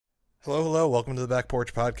Hello, hello. Welcome to the Back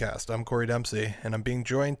Porch Podcast. I'm Corey Dempsey, and I'm being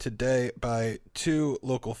joined today by two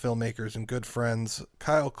local filmmakers and good friends,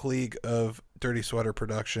 Kyle Kleege of Dirty Sweater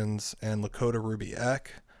Productions and Lakota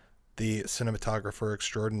Ruby-Eck, the cinematographer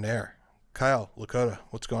extraordinaire. Kyle, Lakota,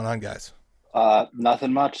 what's going on, guys?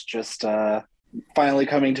 Nothing much. Just finally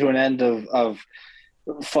coming to an end of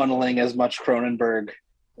funneling as much Cronenberg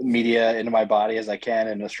media into my body as I can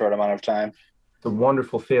in a short amount of time. It's a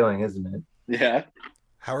wonderful feeling, isn't it? Yeah.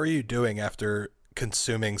 How are you doing after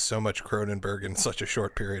consuming so much Cronenberg in such a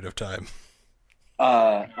short period of time?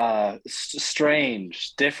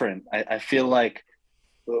 Strange, different. I feel like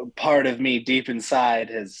part of me deep inside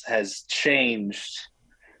has changed.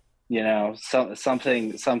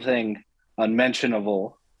 Something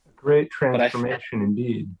unmentionable. Great But transformation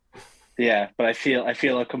indeed. yeah, but I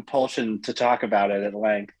feel a compulsion to talk about it at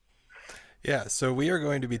length. Yeah, so we are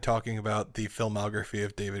going to be talking about the filmography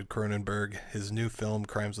of David Cronenberg. His new film,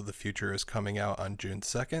 Crimes of the Future, is coming out on June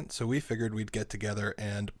 2nd, so we figured we'd get together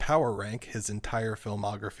and power rank his entire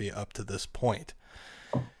filmography up to this point.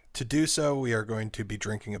 To do so, we are going to be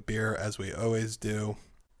drinking a beer, as we always do.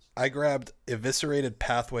 I grabbed Eviscerated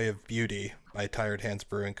Pathway of Beauty by Tired Hands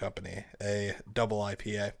Brewing Company, a double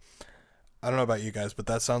IPA. I don't know about you guys, but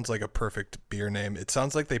that sounds like a perfect beer name. It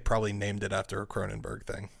sounds like they probably named it after a Cronenberg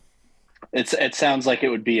thing. It sounds like it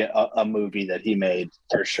would be a movie that he made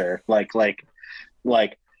for sure. Like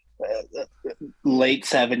late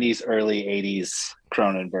 70s, early 80s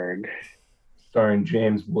Cronenberg. Starring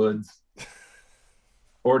James Woods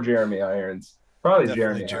or Jeremy Irons. Probably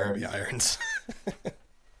Definitely Jeremy Jeremy Irons.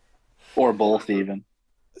 Or both even.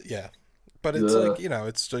 Yeah. But it's Ugh. like,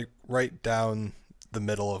 it's like right down the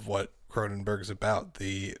middle of what Cronenberg's about,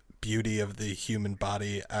 the beauty of the human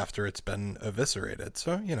body after it's been eviscerated.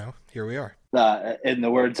 So, here we are. In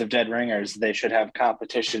the words of Dead Ringers, they should have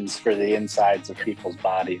competitions for the insides of people's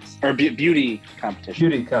bodies. Or beauty competitions.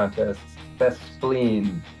 Beauty contests. Best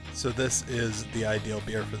spleen. So this is the ideal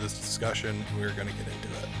beer for this discussion. We're going to get into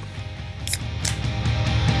it.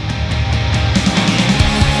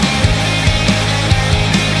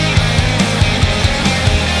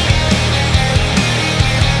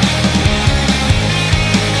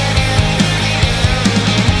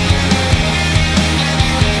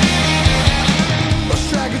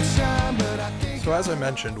 So as I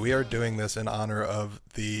mentioned, we are doing this in honor of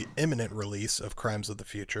the imminent release of Crimes of the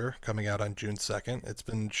Future coming out on June 2nd. It's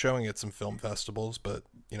been showing at some film festivals, but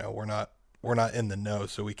we're not in the know,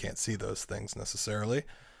 so we can't see those things necessarily.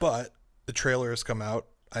 But the trailer has come out.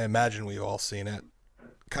 I imagine we've all seen it.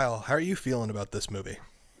 Kyle, how are you feeling about this movie?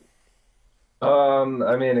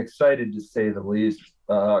 Excited to say the least.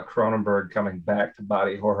 Cronenberg coming back to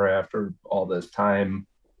body horror after all this time.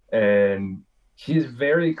 And he's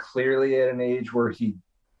very clearly at an age where he's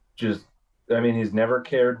never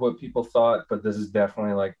cared what people thought, but this is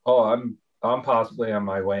definitely like, oh, I'm possibly on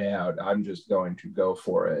my way out. I'm just going to go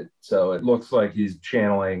for it. So it looks like he's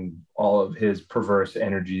channeling all of his perverse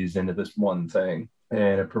energies into this one thing.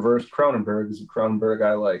 And a perverse Cronenberg is a Cronenberg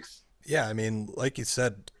I likes. Yeah, like you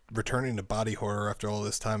said, returning to body horror after all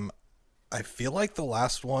this time, I feel like the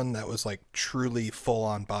last one that was like truly full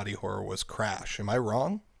on body horror was Crash. Am I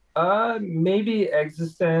wrong? Maybe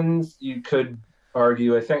Existenz, you could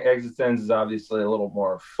argue. I think Existenz is obviously a little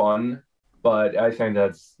more fun, but I think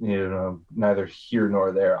that's, neither here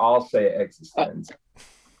nor there. I'll say Existenz.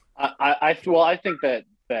 I think that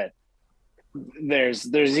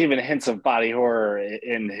there's even hints of body horror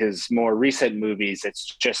in his more recent movies. It's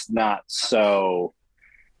just not so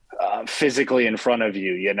physically in front of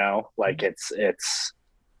you, like it's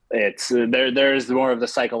there's more of the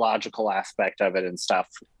psychological aspect of it and stuff.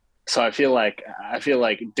 So I feel like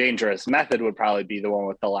Dangerous Method would probably be the one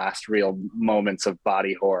with the last real moments of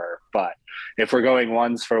body horror. But if we're going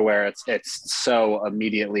ones for where it's so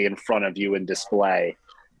immediately in front of you in display,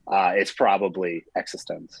 it's probably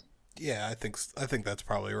Existence. Yeah, I think that's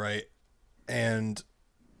probably right. And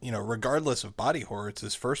regardless of body horror, it's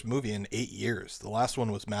his first movie in 8 years. The last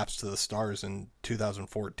one was Maps to the Stars in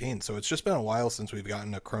 2014. So it's just been a while since we've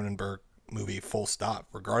gotten a Cronenberg movie full stop,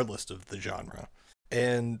 regardless of the genre.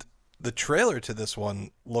 And the trailer to this one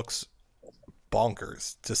looks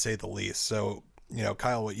bonkers, to say the least. So,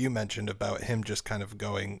 Kyle, what you mentioned about him just kind of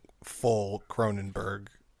going full Cronenberg,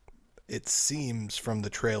 it seems from the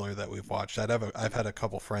trailer that we've watched. I've had a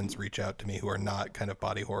couple friends reach out to me who are not kind of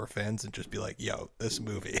body horror fans and just be like, yo, this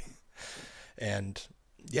movie. And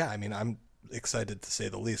yeah, I'm excited to say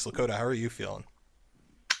the least. Lakota, how are you feeling?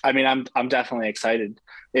 I'm definitely excited.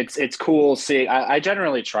 It's cool seeing. I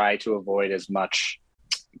generally try to avoid as much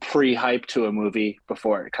pre-hype to a movie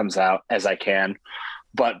before it comes out as I can,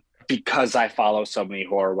 but because I follow so many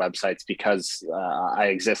horror websites, because I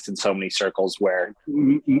exist in so many circles where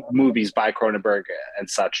movies by Cronenberg and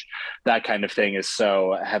such, that kind of thing is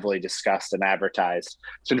so heavily discussed and advertised.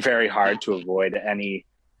 It's been very hard to avoid any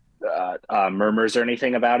murmurs or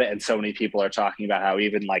anything about it. And so many people are talking about how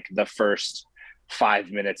even like the first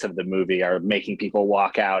 5 minutes of the movie are making people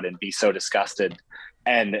walk out and be so disgusted.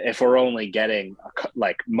 And if we're only getting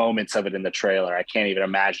like moments of it in the trailer, I can't even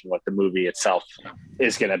imagine what the movie itself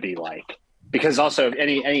is going to be like. Because also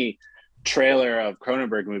any trailer of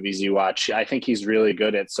Cronenberg movies you watch, I think he's really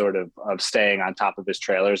good at sort of staying on top of his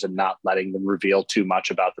trailers and not letting them reveal too much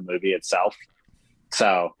about the movie itself.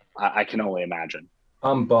 So I can only imagine.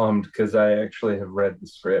 I'm bummed because I actually have read the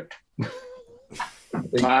script.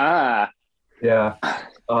 Yeah.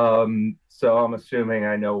 So I'm assuming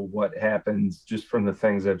I know what happens just from the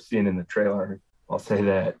things I've seen in the trailer. I'll say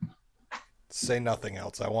that. Say nothing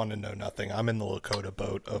else. I want to know nothing. I'm in the Lakota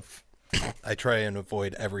boat of I try and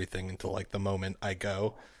avoid everything until like the moment I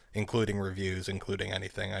go, including reviews, including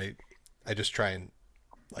anything. I just try and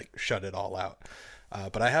like shut it all out.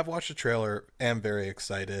 But I have watched the trailer, am very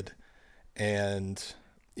excited. And,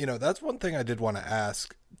 you know, that's one thing I did want to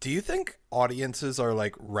ask. Do you think audiences are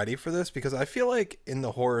like ready for this? Because I feel like in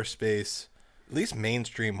the horror space, at least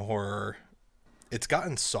mainstream horror, it's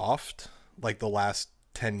gotten soft like the last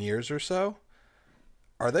 10 years or so.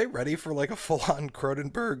 Are they ready for like a full-on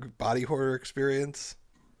Cronenberg body horror experience?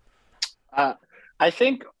 I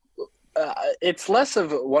think it's less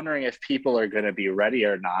of wondering if people are going to be ready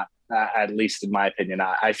or not, at least in my opinion.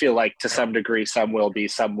 I feel like to some degree, some will be,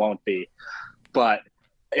 some won't be. But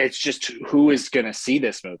it's just who is going to see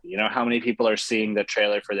this movie? You know, how many people are seeing the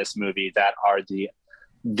trailer for this movie that are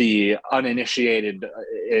the uninitiated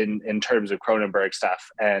in terms of Cronenberg stuff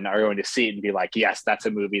and are going to see it and be like, yes, that's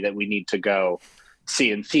a movie that we need to go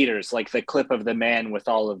see in theaters. Like the clip of the man with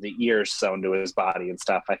all of the ears sewn to his body and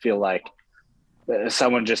stuff. I feel like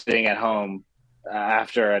someone just sitting at home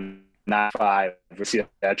after a 9-5 would see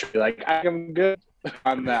that be like, I'm good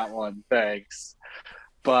on that one, thanks.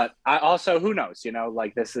 But I also, who knows, you know,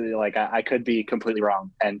 like this is like, I could be completely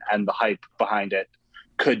wrong, and the hype behind it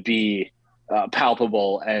could be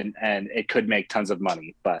palpable and it could make tons of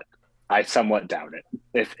money, but I somewhat doubt it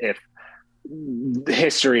if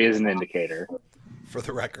history is an indicator. For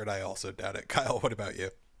the record, I also doubt it. Kyle, what about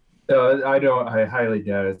you? I highly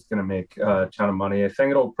doubt it's going to make a ton of money. I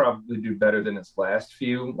think it'll probably do better than its last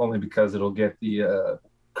few, only because it'll get the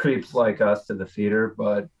creeps like us to the theater.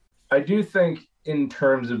 But I do think in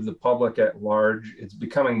terms of the public at large, it's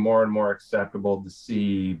becoming more and more acceptable to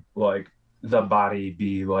see like the body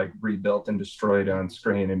be like rebuilt and destroyed on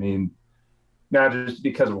screen. I mean, not just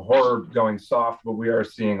because of horror going soft, but we are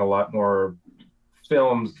seeing a lot more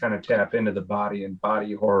films kind of tap into the body and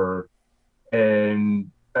body horror. And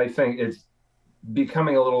I think it's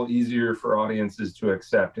becoming a little easier for audiences to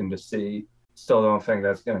accept and to see. Still don't think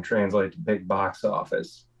that's going to translate to big box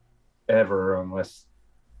office ever, unless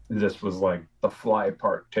this was like The Fly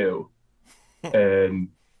Part 2. And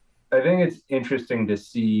I think it's interesting to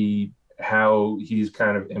see how he's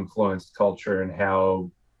kind of influenced culture and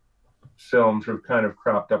how films have kind of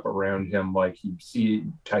cropped up around him. Like you see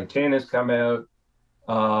Titan has come out.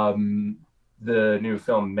 The new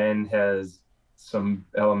film Men has some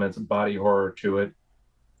elements of body horror to it.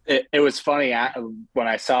 It was funny when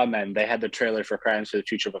I saw Men, they had the trailer for Crimes for the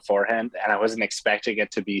Future beforehand, and I wasn't expecting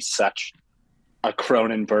it to be such a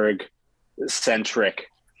Cronenberg-centric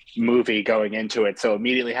movie going into it. So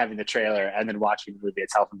immediately having the trailer and then watching the movie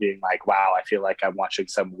itself and being like, wow, I feel like I'm watching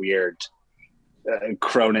some weird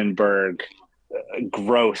Cronenberg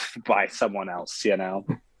growth by someone else, you know?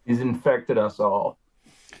 He's infected us all.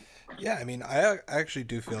 Yeah, I mean, I actually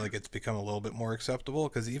do feel like it's become a little bit more acceptable,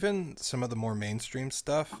 because even some of the more mainstream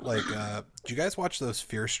stuff, like, do you guys watch those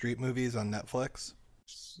Fear Street movies on Netflix?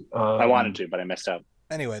 I wanted to, but I missed out.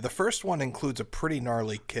 Anyway, the first one includes a pretty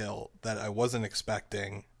gnarly kill that I wasn't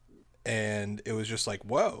expecting, and it was just like,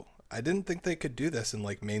 whoa, I didn't think they could do this in,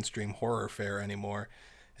 like, mainstream horror fare anymore.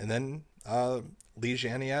 And then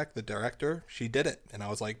Kleege, the director, she did it, and I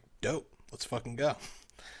was like, dope, let's fucking go.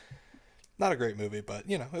 Not a great movie, but,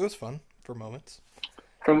 you know, it was fun for moments.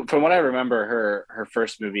 From what I remember, her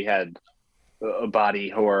first movie had body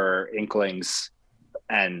horror inklings,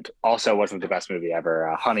 and also wasn't the best movie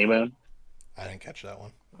ever. Honeymoon. I didn't catch that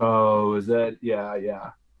one. Oh, is that?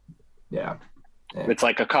 Yeah. It's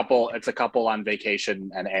like a couple. It's a couple on vacation,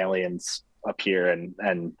 and aliens appear,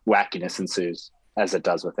 and wackiness ensues, as it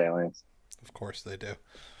does with aliens. Of course they do.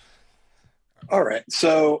 All right,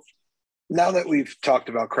 so now that we've talked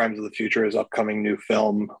about Crimes of the Future, his upcoming new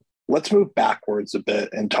film, let's move backwards a bit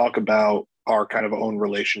and talk about our kind of own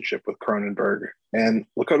relationship with Cronenberg. And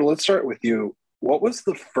Lakota, let's start with you. What was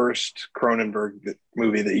the first Cronenberg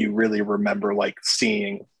movie that you really remember like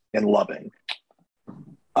seeing and loving?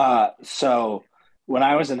 So when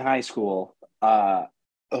I was in high school,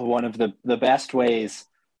 one of the best ways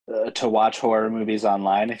to watch horror movies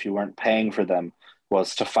online, if you weren't paying for them,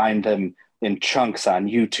 was to find them in chunks on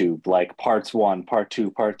YouTube, like parts 1, part 2,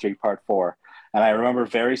 part 3, part 4. And I remember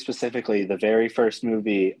very specifically the very first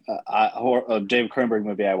movie, David Cronenberg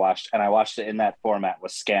movie I watched, and I watched it in that format,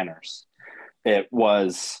 was Scanners. It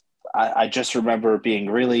was, I just remember being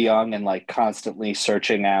really young and like constantly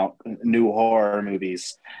searching out new horror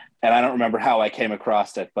movies. And I don't remember how I came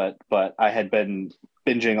across it, but I had been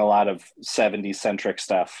binging a lot of 70s centric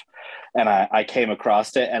stuff. And I came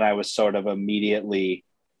across it and I was sort of immediately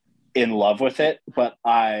in love with it, but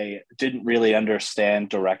I didn't really understand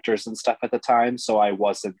directors and stuff at the time. So I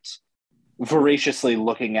wasn't voraciously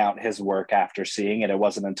looking out his work after seeing it. It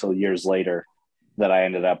wasn't until years later that I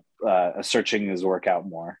ended up searching his work out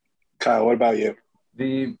more. Kyle, what about you?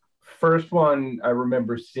 The first one I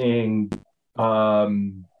remember seeing,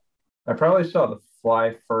 I probably saw The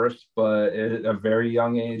Fly first, but at a very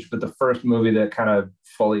young age. But the first movie that kind of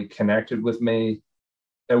fully connected with me,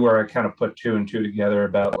 and where I kind of put 2 and 2 together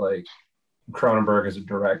about like Cronenberg as a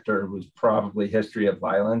director, was probably History of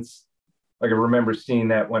Violence. Like I remember seeing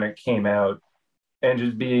that when it came out and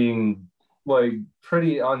just being like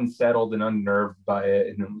pretty unsettled and unnerved by it.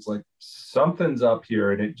 And it was like, something's up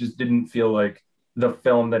here. And it just didn't feel like the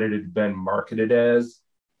film that it had been marketed as.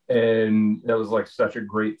 And that was like such a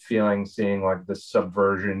great feeling, seeing like the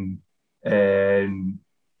subversion and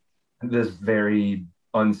this very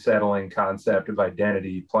unsettling concept of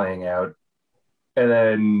identity playing out. And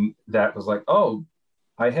then that was like, oh,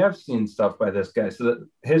 I have seen stuff by this guy. So that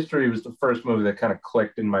History was the first movie that kind of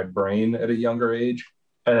clicked in my brain at a younger age.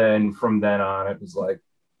 And then from then on, it was like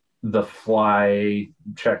The Fly,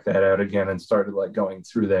 check that out again, and started like going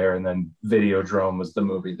through there. And then Videodrome was the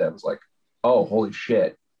movie that was like, oh, holy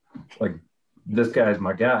shit. Like, this guy's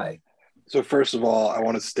my guy. So first of all, I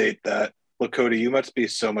want to state that, Lakota, you must be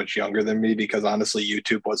so much younger than me, because honestly,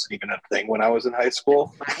 YouTube wasn't even a thing when I was in high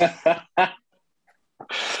school.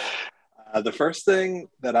 The first thing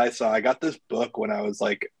that I saw, I got this book when I was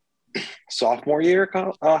like sophomore year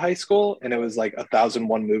high school, and it was like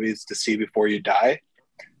 1,001 movies to see before you die.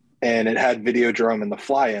 And it had Videodrome and The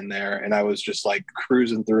Fly in there. And I was just like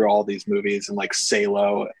cruising through all these movies, and like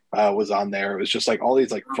Salo was on there. It was just like all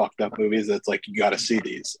these like fucked up movies that's like, you got to see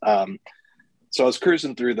these. So I was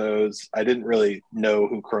cruising through those. I didn't really know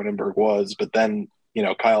who Cronenberg was, but then, you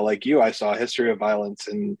know, Kyle, like you, I saw History of Violence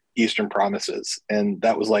and Eastern Promises. And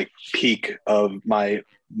that was like peak of my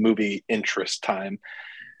movie interest time.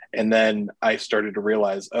 And then I started to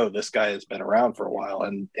realize, oh, this guy has been around for a while.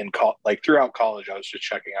 And like throughout college, I was just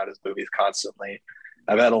checking out his movies constantly.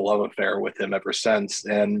 I've had a love affair with him ever since.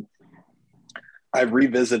 And I've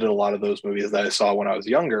revisited a lot of those movies that I saw when I was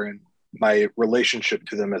younger, and my relationship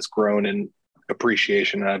to them has grown in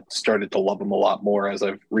appreciation. And I've started to love them a lot more as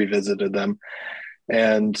I've revisited them.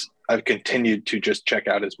 And I've continued to just check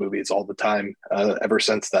out his movies all the time ever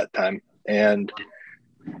since that time. And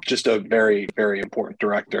just a very, very important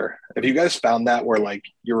director. Have you guys found that where like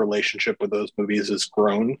your relationship with those movies has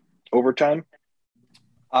grown over time?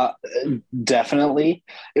 Definitely.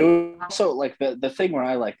 It was also like the thing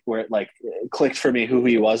where where it like clicked for me who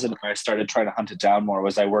he was, and where I started trying to hunt it down more,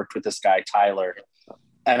 was I worked with this guy, Tyler,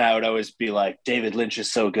 and I would always be like, David Lynch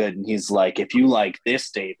is so good. And he's like, if you like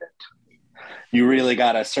this David, you really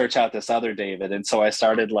got to search out this other David. And so I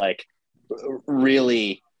started like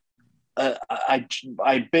really, I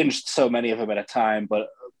binged so many of them at a time,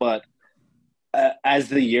 but as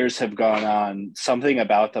the years have gone on, something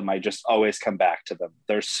about them, I just always come back to them.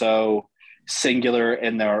 They're so singular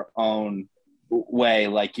in their own way.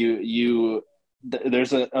 Like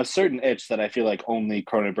there's a certain itch that I feel like only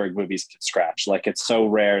Cronenberg movies can scratch. Like, it's so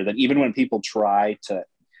rare that even when people try to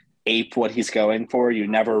ape what he's going for, you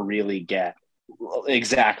never really get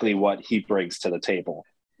exactly what he brings to the table.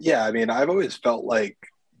 Yeah, I mean, I've always felt like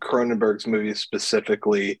Cronenberg's movies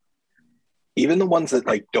specifically, even the ones that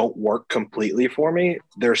like don't work completely for me,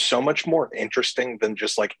 they're so much more interesting than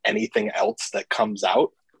just like anything else that comes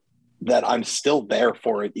out, that I'm still there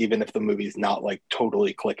for it, even if the movie's not like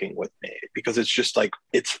totally clicking with me, because it's just like,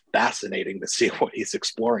 it's fascinating to see what he's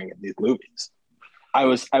exploring in these movies. I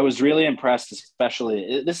was really impressed,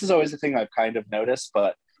 especially, this is always the thing I've kind of noticed,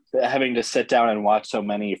 but having to sit down and watch so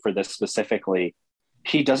many for this specifically,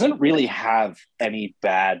 he doesn't really have any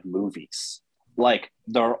bad movies. Like,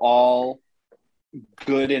 they're all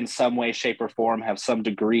good in some way, shape, or form, have some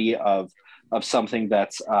degree of of something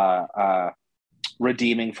that's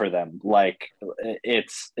redeeming for them. Like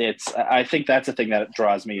it's I think that's the thing that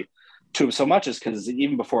draws me to him so much, is because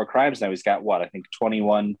even before Crimes now he's got what, I think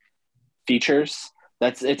 21 features.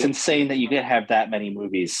 It's insane that you can have that many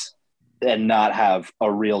movies and not have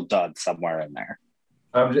a real dud somewhere in there.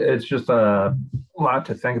 It's just a lot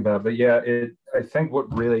to think about, but yeah, I think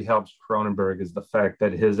what really helps Cronenberg is the fact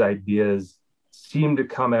that his ideas seem to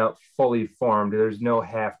come out fully formed. There's no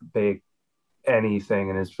half-baked anything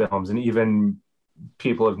in his films, and even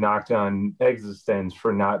people have knocked on Existence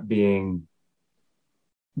for not being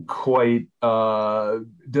quite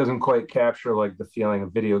doesn't quite capture like the feeling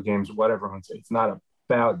of video games or whatever. It's not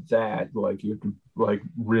about that. Like you can like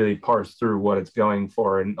really parse through what it's going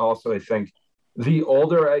for. And also I think the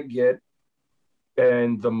older I get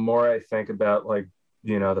and the more I think about like,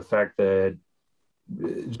 you know, the fact that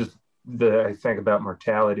just the I think about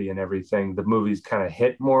mortality and everything, the movies kind of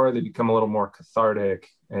hit more, they become a little more cathartic,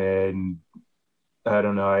 and I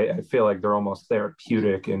don't know, I feel like they're almost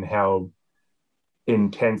therapeutic in how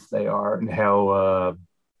intense they are and how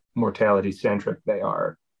mortality centric they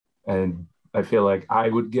are. And I feel like I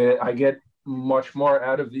get much more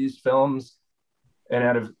out of these films and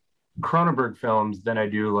out of Cronenberg films than I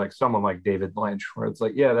do like someone like David Lynch, where it's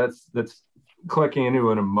like, yeah, that's clicking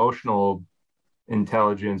into an emotional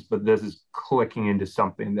intelligence, but this is clicking into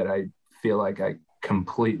something that I feel like I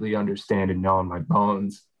completely understand and know in my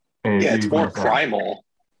bones. And yeah, it's more primal.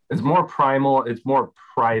 It's more primal. It's more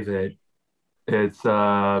private. It's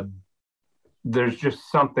there's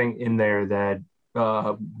just something in there that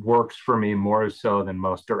works for me more so than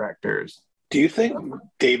most directors. Do you think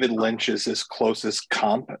David Lynch is his closest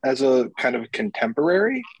comp as a kind of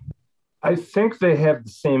contemporary? I think they have the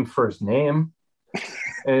same first name.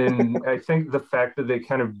 And I think the fact that they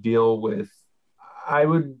kind of deal with, I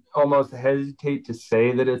would almost hesitate to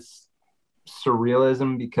say that it's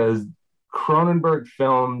surrealism, because Cronenberg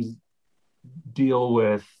films deal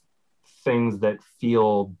with things that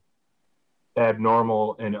feel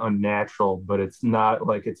abnormal and unnatural, but it's not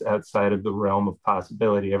like it's outside of the realm of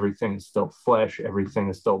possibility. Everything is still flesh, everything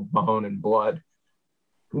is still bone and blood.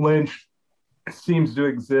 Lynch seems to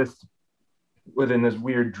exist within this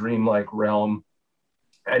weird dreamlike realm.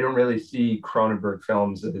 I don't really see Cronenberg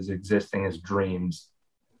films as existing as dreams,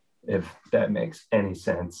 if that makes any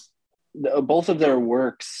sense. Both of their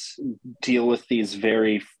works deal with these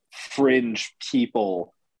very fringe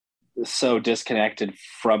people, so disconnected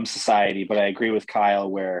from society. But I agree with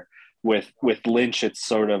Kyle, where with Lynch it's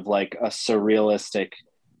sort of like a surrealistic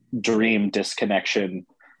dream disconnection,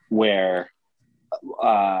 where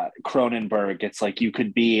Cronenberg, it's like you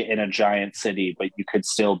could be in a giant city but you could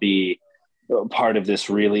still be part of this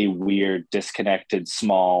really weird disconnected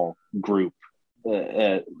small group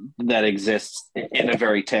that exists in a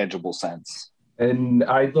very tangible sense. And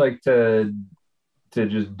I'd like to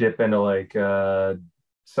just dip into like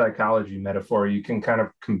psychology metaphor. You can kind of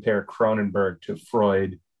compare Cronenberg to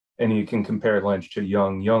Freud, and you can compare Lynch to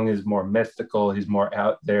Jung. Jung is more mystical, he's more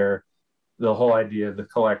out there. The whole idea of the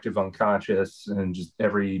collective unconscious and just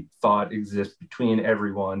every thought exists between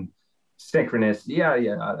everyone, synchronous,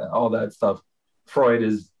 yeah, all that stuff. Freud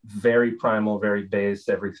is very primal, very base.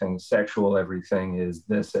 Everything is sexual, everything is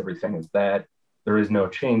this, everything is that. There is no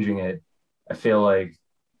changing it. I feel like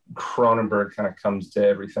Cronenberg kind of comes to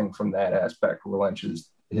everything from that aspect, where Lynch is,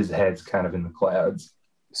 his head's kind of in the clouds.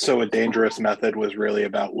 So A Dangerous Method was really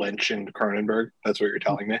about Lynch and Cronenberg? That's what you're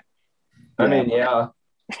telling me? I mean, yeah.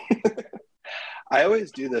 I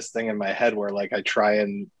always do this thing in my head where like I try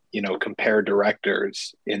and, you know, compare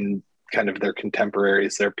directors in kind of their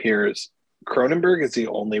contemporaries, their peers. Cronenberg is the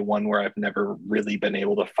only one where I've never really been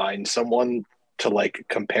able to find someone to like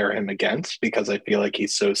compare him against, because I feel like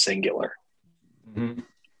he's so singular. Mm-hmm.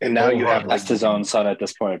 And now you have like his own son at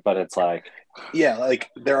this point, but it's like, yeah, like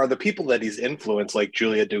there are the people that he's influenced, like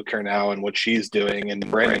Julia Ducournau and what she's doing, and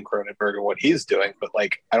Brandon Cronenberg and what he's doing. But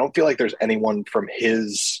like, I don't feel like there's anyone from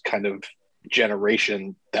his kind of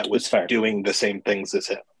generation that was doing the same things as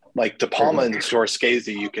him. Like De Palma and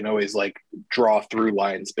Scorsese, you can always like draw through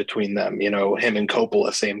lines between them, you know, him and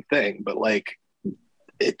Coppola, same thing. But like,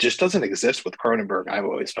 it just doesn't exist with Cronenberg, I've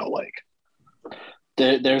always felt like.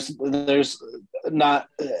 There's not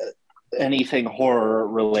anything horror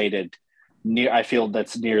related I feel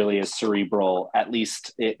that's nearly as cerebral, at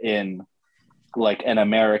least in like an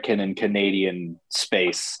American and Canadian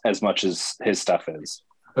space, as much as his stuff is.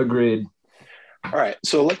 Agreed. All right,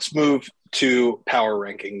 so let's move to power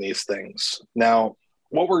ranking these things. Now,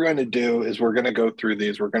 what we're going to do is we're going to go through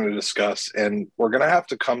these, we're going to discuss, and we're going to have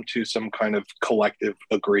to come to some kind of collective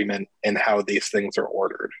agreement in how these things are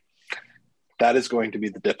ordered. That is going to be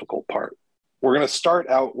the difficult part. We're going to start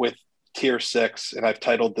out with tier 6, and I've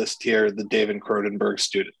titled this tier the David Cronenberg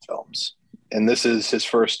student films. And this is his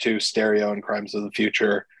first two, Stereo and Crimes of the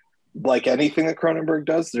Future. Like anything that Cronenberg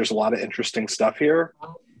does, there's a lot of interesting stuff here,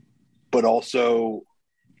 but also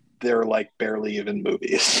they're like barely even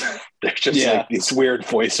movies. They're just like these weird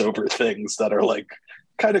voiceover things that are like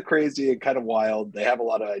kind of crazy and kind of wild. They have a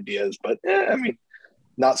lot of ideas, but I mean,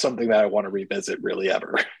 not something that I want to revisit really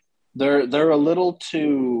ever. They're a little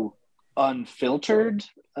too unfiltered.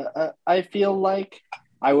 I feel like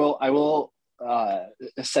I will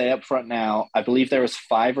say up front now, I believe there was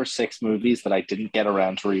 5 or 6 movies that I didn't get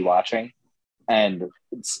around to rewatching, and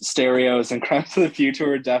Stereos and Crimes of the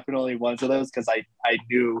Future are definitely ones of those, because I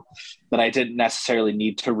knew that I didn't necessarily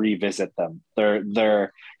need to revisit them.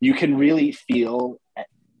 They're you can really feel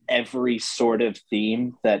every sort of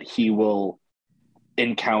theme that he will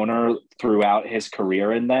encounter throughout his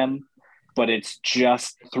career in them, but it's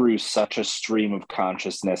just through such a stream of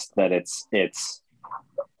consciousness that it's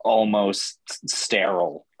almost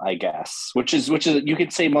sterile, I guess, which is you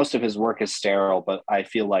could say most of his work is sterile, but I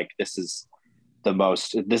feel like this is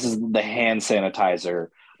the hand sanitizer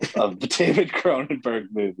of the David Cronenberg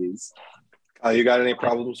movies. You got any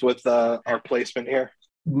problems with our placement here?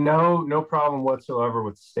 No problem whatsoever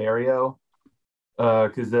with Stereo,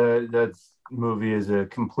 because that movie is a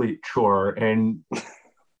complete chore, and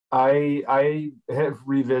I have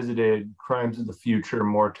revisited Crimes of the Future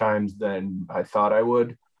more times than I thought I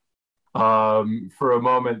would. For a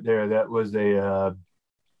moment there, that was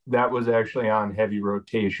actually on heavy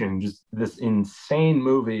rotation. Just this insane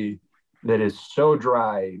movie that is so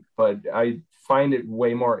dry, but I find it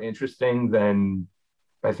way more interesting than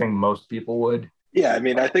I think most people would. Yeah, I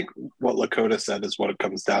mean, I think what Lakota said is what it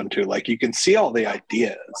comes down to. Like, you can see all the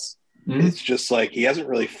ideas. Mm-hmm. It's just like he hasn't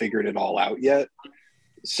really figured it all out yet.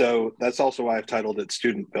 So that's also why I've titled it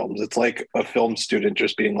student films. It's like a film student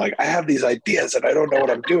just being like, I have these ideas and I don't know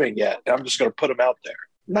what I'm doing yet, and I'm just going to put them out there.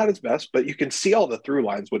 Not his best, but you can see all the through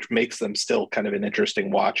lines, which makes them still kind of an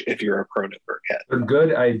interesting watch if you're a Cronenberg head. There are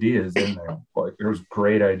good ideas in there. Like, there's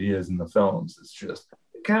great ideas in the films. It's just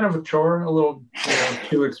kind of a chore, a little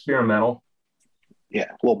too experimental.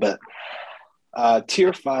 Yeah, a little bit.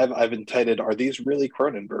 Tier 5, I've entitled, Are These Really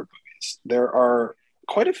Cronenberg Movies? There are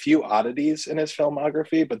quite a few oddities in his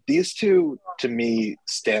filmography, but these two, to me,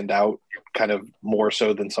 stand out kind of more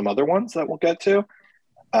so than some other ones that we'll get to.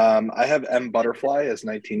 I have M. Butterfly, his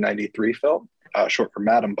 1993 film, short for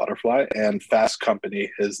Madam Butterfly, and Fast Company,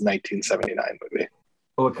 his 1979 movie.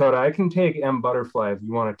 Well, Lakota, I can take M. Butterfly if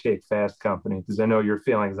you want to take Fast Company, because I know your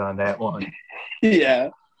feelings on that one.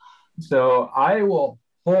 Yeah. So I will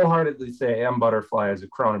wholeheartedly say M. Butterfly is a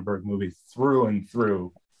Cronenberg movie through and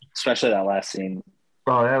through. Especially that last scene.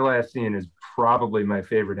 Oh, that last scene is probably my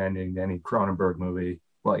favorite ending to any Cronenberg movie,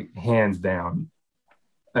 like hands down.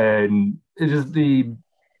 And it's just the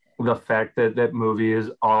fact that that movie is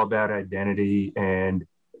all about identity, and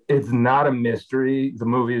it's not a mystery. The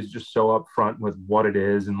movie is just so upfront with what it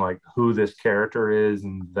is and like who this character is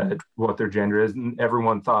and that what their gender is. And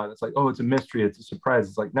everyone thought it's like, oh, it's a mystery, it's a surprise.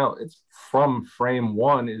 It's like, no, it's from frame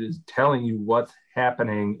one. It is telling you what's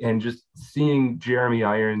happening, and just seeing Jeremy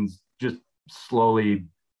Irons just slowly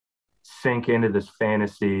sink into this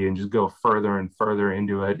fantasy and just go further and further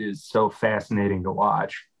into it is so fascinating to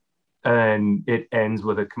watch. And it ends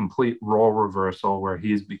with a complete role reversal where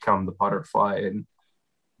he's become the butterfly, and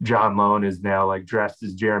John Lone is now like dressed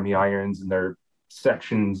as Jeremy Irons, and their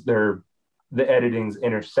sections, the editing's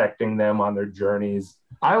intersecting them on their journeys.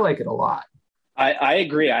 I like it a lot. I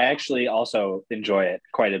agree. I actually also enjoy it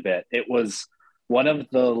quite a bit. It was one of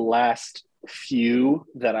the last few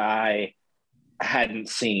that I hadn't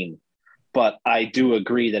seen, but I do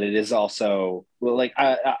agree that it is also like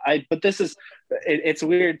but this is it's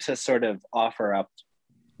weird to sort of offer up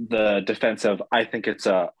the defense of I think it's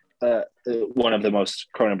one of the most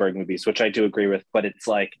Cronenberg movies, which I do agree with, but it's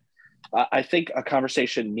like I think a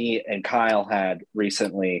conversation me and Kyle had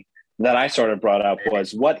recently that I sort of brought up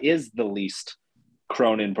was, what is the least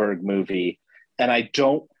Cronenberg movie? And I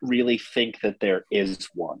don't really think that there is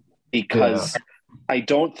one, because I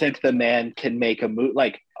don't think the man can make a movie,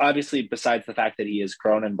 like, obviously besides the fact that he is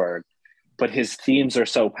Cronenberg, but his themes are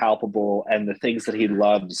so palpable and the things that he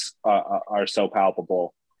loves are so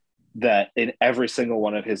palpable that in every single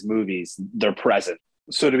one of his movies, they're present.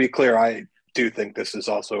 So to be clear, I do think this is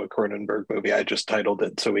also a Cronenberg movie. I just titled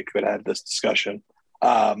it so we could have this discussion.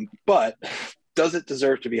 But does it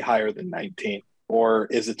deserve to be higher than 19, or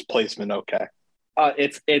is its placement okay?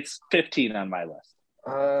 It's 15 on my list.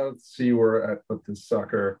 Let's see where I put this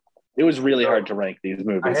sucker. It was really hard to rank these I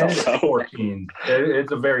movies had it at also. 14.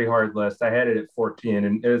 It's a very hard list. I had it at 14,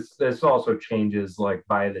 and this also changes like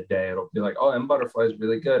by the day. It'll be like, oh, M Butterfly is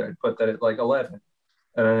really good. I'd put that at like 11,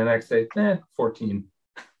 and then the next day, 14.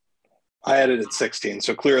 I had it at 16,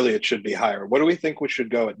 so clearly it should be higher. What do we think we should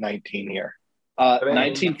go at 19 here?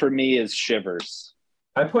 19 for me is Shivers.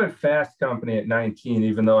 I put Fast Company at 19,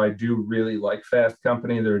 even though I do really like Fast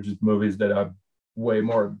Company. There are just movies that I'm way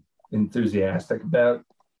more enthusiastic about.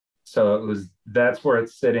 So that's where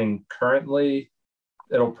it's sitting currently.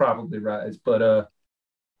 It'll probably rise, but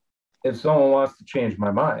if someone wants to change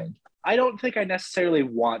my mind, I don't think I necessarily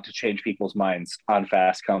want to change people's minds on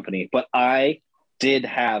Fast Company, but I did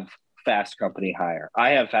have Fast Company higher.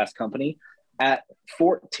 I have Fast Company at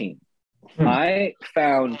 14. I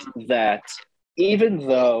found that even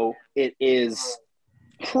though it is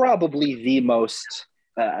probably the most,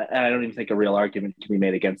 and I don't even think a real argument can be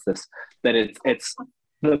made against this, that it's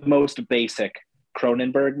the most basic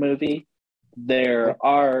Cronenberg movie. There's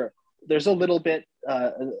a little bit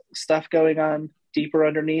stuff going on deeper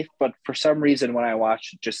underneath, but for some reason when I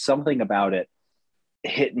watched, just something about it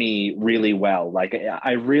hit me really well. Like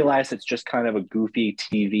I realized it's just kind of a goofy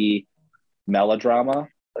TV melodrama.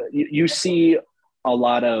 You see a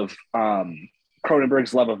lot of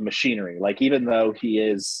Cronenberg's love of machinery. Like even though he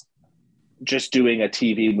is just doing a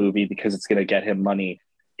TV movie because it's going to get him money,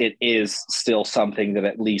 it is still something that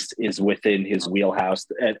at least is within his wheelhouse,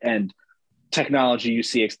 and technology you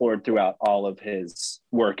see explored throughout all of his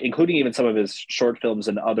work, including even some of his short films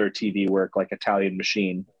and other TV work like Italian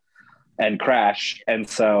Machine and Crash. And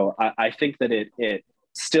so I think that it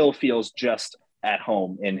still feels just at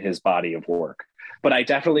home in his body of work. But I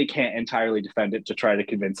definitely can't entirely defend it to try to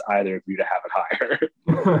convince either of you to have it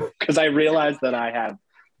higher, because I realize that I have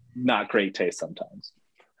not great taste sometimes.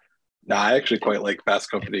 No, I actually quite like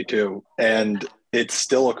Fast Company too. And it's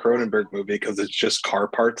still a Cronenberg movie because it's just car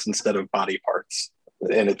parts instead of body parts.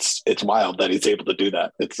 And it's wild that he's able to do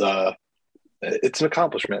that. It's an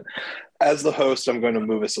accomplishment. As the host, I'm going to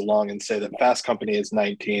move us along and say that Fast Company is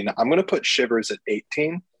 19. I'm going to put Shivers at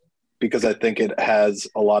 18 because I think it has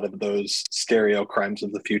a lot of those stereo crimes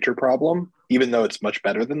of the future problem, even though it's much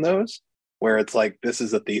better than those, where it's like, this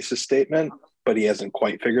is a thesis statement, but he hasn't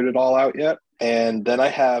quite figured it all out yet. And then I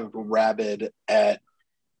have Rabid at,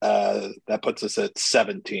 that puts us at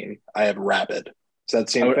 17. I have Rabid. Does that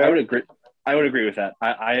seem fair? I would agree. I would agree with that.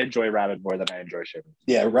 I enjoy Rabid more than I enjoy Shivers.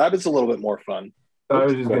 Yeah, Rabid's a little bit more fun. I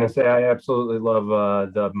was just going to say, I absolutely love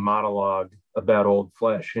the monologue about old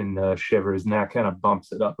flesh in Shivers, and that kind of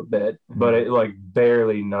bumps it up a bit, but it like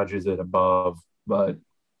barely nudges it above. But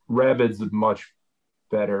Rabid's a much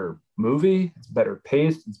better movie. It's better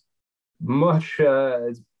paced. It's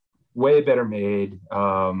it's way better made.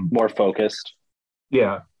 More focused.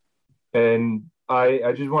 Yeah. And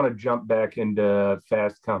I just want to jump back into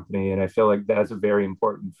Fast Company, and I feel like that's a very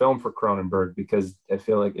important film for Cronenberg, because I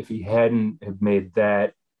feel like if he hadn't have made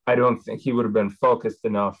that, I don't think he would have been focused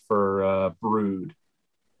enough for Brood.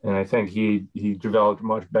 And I think he developed a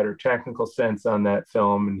much better technical sense on that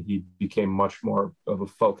film, and he became much more of a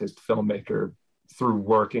focused filmmaker through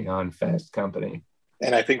working on Fast Company.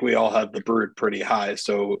 And I think we all have the Brood pretty high,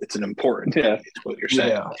 so it's an important thing, is what you're saying.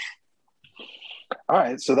 Yeah. All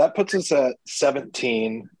right, so that puts us at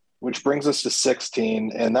 17, which brings us to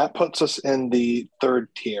 16, and that puts us in the third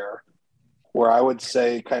tier, where I would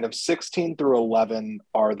say kind of 16 through 11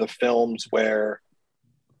 are the films where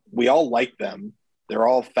we all like them. They're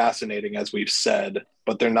all fascinating, as we've said,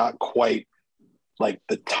 but they're not quite like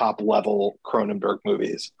the top level Cronenberg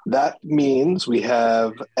movies. That means we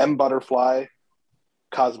have M. Butterfly,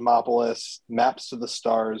 Cosmopolis, Maps to the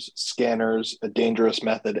Stars, Scanners, A Dangerous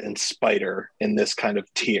Method, and Spider in this kind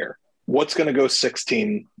of tier. What's going to go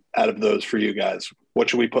 16 out of those for you guys? What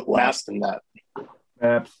should we put last in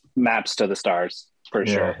that? Maps to the Stars, for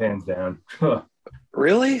sure. Hands down.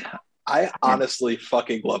 Really? I honestly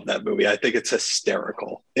fucking love that movie. I think it's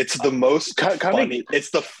hysterical. It's the most funny.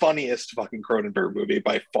 It's the funniest fucking Cronenberg movie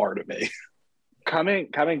by far to me.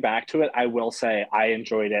 Coming back to it, I will say I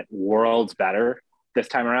enjoyed it worlds better this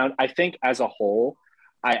time around. I think as a whole,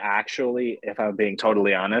 I actually, if I'm being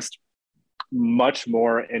totally honest, much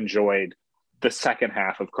more enjoyed the second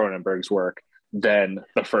half of Cronenberg's work than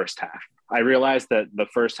the first half. I realized that the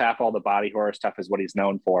first half, all the body horror stuff is what he's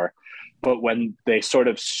known for. But when they sort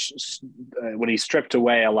of, when he stripped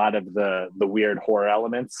away a lot of the weird horror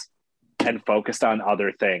elements and focused on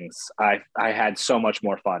other things, I had so much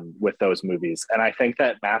more fun with those movies. And I think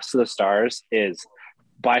that Maps to the Stars is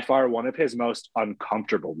by far one of his most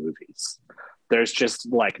uncomfortable movies. There's just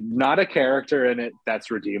like not a character in it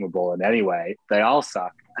that's redeemable in any way. They all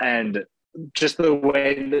suck. And just the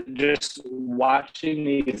way that just watching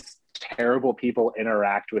these terrible people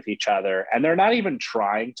interact with each other, and they're not even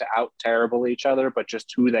trying to out terrible each other, but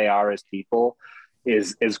just who they are as people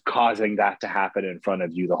is causing that to happen in front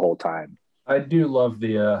of you the whole time. I do love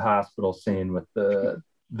the hospital scene with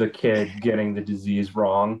the kid getting the disease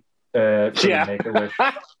wrong for the Make-A-Wish.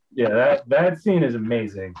 Yeah, that scene is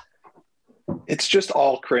amazing. It's just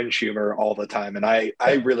all cringe humor all the time, and I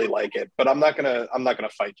really like it. But I'm not gonna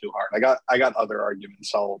fight too hard. I got other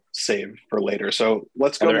arguments I'll save for later. So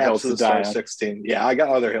let's go Maps to the Stars 16. Yeah, I got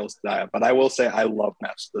Other Hills to Die On, but I will say I love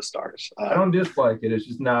Maps to the Stars. I don't dislike it. It's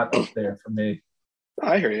just not up there for me.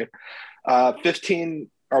 I hear you. 15.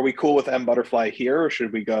 Are we cool with M Butterfly here, or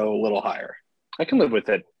should we go a little higher? I can live with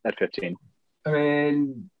it at 15. I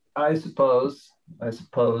mean, I suppose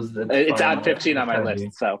that it's at 15 on my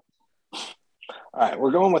list. So, all right,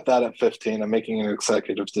 we're going with that at 15. I'm making an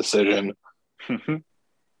executive decision.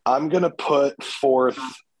 I'm gonna put forth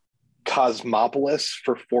Cosmopolis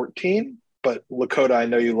for 14, but Lakota, I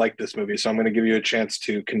know you like this movie, so I'm going to give you a chance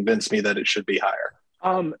to convince me that it should be higher.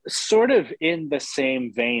 Sort of in the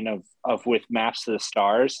same vein of with Maps to the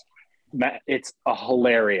Stars, it's a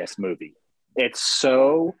hilarious movie. It's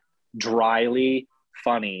so dryly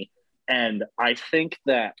funny, and I think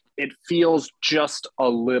that it feels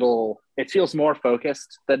it feels more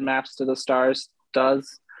focused than Maps to the Stars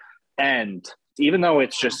does. And even though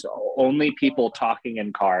it's just only people talking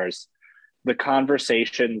in cars, the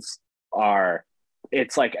conversations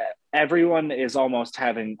it's like everyone is almost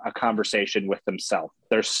having a conversation with themselves.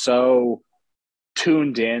 They're so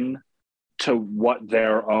tuned in to what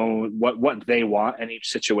they want in each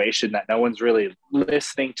situation that no one's really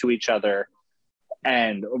listening to each other.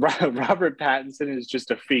 And Robert Pattinson is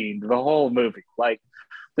just a fiend the whole movie. Like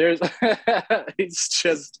he's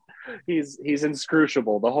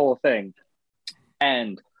inscrutable the whole thing.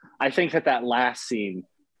 And I think that last scene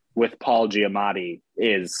with Paul Giamatti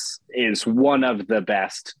is one of the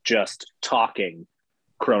best just talking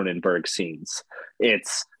Cronenberg scenes.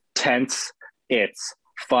 It's tense, it's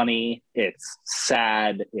funny, it's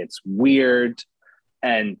sad, it's weird,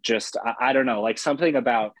 and just I don't know, like something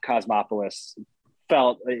about Cosmopolis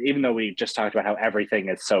felt, even though we just talked about how everything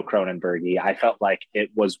is so Cronenberg-y, I felt like it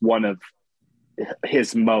was one of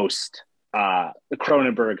his most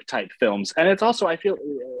Cronenberg type films. And it's also, I feel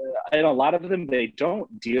in a lot of them, they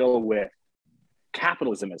don't deal with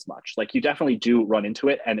capitalism as much. Like you definitely do run into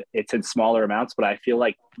it and it's in smaller amounts, but I feel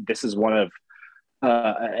like this is one of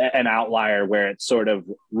an outlier where it sort of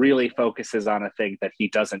really focuses on a thing that he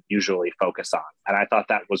doesn't usually focus on. And I thought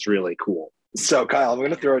that was really cool. So Kyle, I'm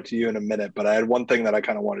going to throw it to you in a minute, but I had one thing that I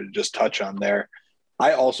kind of wanted to just touch on there.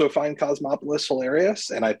 I also find Cosmopolis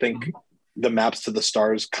hilarious. And I think the Maps to the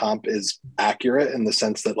Stars comp is accurate in the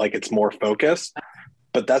sense that like it's more focused.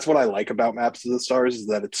 But that's what I like about Maps to the Stars is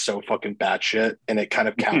that it's so fucking batshit and it kind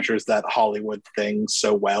of captures that Hollywood thing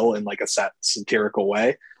so well in like a satirical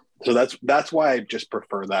way. So that's why I just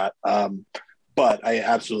prefer that. But I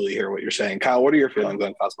absolutely hear what you're saying. Kyle, what are your feelings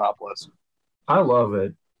on Cosmopolis? I love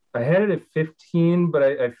it. I had it at 15, but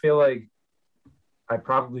I feel like I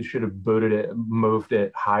probably should have moved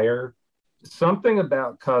it higher. Something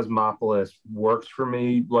about Cosmopolis works for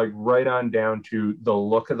me, like right on down to the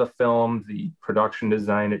look of the film, the production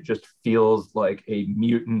design. It just feels like a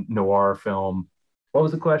mutant noir film. What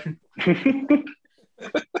was the question?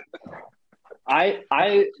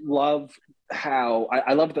 I love how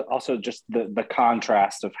I love also just the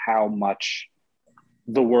contrast of how much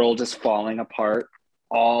the world is falling apart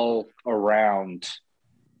all around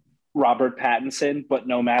Robert Pattinson, but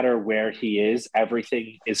no matter where he is,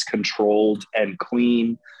 everything is controlled and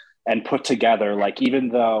clean and put together. Like even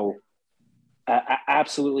though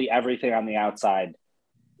absolutely everything on the outside,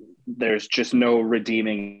 there's just no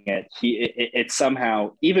redeeming it. It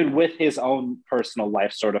somehow, even with his own personal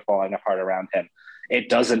life sort of falling apart around him, it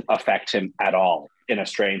doesn't affect him at all in a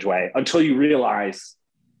strange way until you realize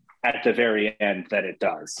at the very end that it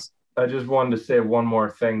does. I just wanted to say one more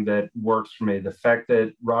thing that works for me. The fact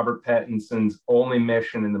that Robert Pattinson's only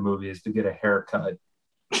mission in the movie is to get a haircut.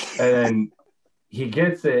 And he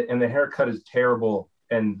gets it, and the haircut is terrible.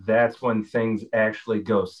 And that's when things actually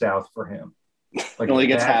go south for him. Like he only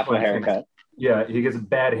gets half a haircut. He gets a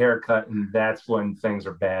bad haircut, and that's when things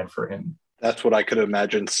are bad for him. That's what I could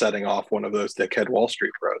imagine setting off one of those dickhead Wall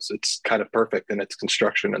Street bros. It's kind of perfect in its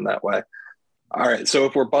construction in that way. All right, so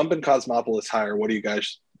if we're bumping Cosmopolis higher, what do you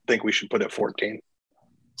guys think we should put at 14?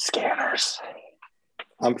 Scanners.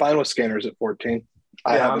 I'm fine with Scanners at 14.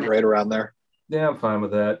 I have it right around there. Yeah, I'm fine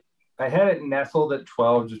with that. I had it nestled at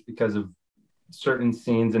 12 just because of certain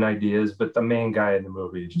scenes and ideas, but the main guy in the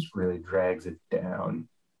movie just really drags it down.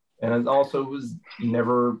 and it also was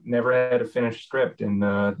never had a finished script, and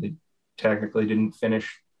they technically didn't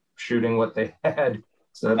finish shooting what they had.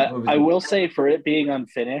 So I will say, for it being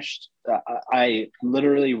unfinished, I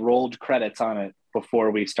literally rolled credits on it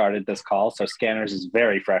before we started this call, so Scanners is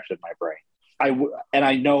very fresh in my brain. And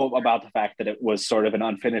I know about the fact that it was sort of an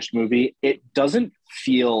unfinished movie. It doesn't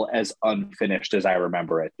feel as unfinished as I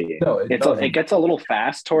remember it being. No, it gets a little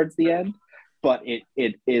fast towards the end, but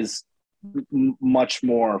it is much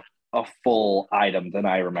more a full item than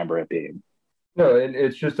I remember it being. No,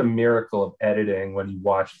 it's just a miracle of editing when you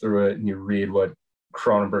watch through it and you read what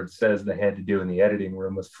Cronenberg says they had to do in the editing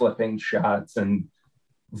room with flipping shots and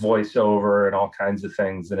voiceover and all kinds of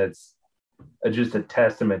things. And it's just a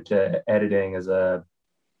testament to editing as a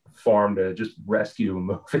form to just rescue a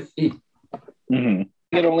movie. Mm-hmm.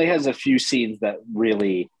 It only has a few scenes that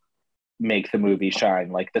really make the movie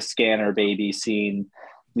shine, like the scanner baby scene,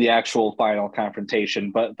 the actual final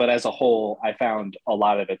confrontation. But as a whole, I found a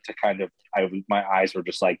lot of it to kind of, my eyes were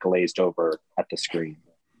just like glazed over at the screen,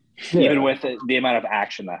 even with the amount of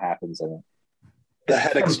action that happens in it. The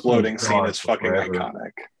head exploding scene is fucking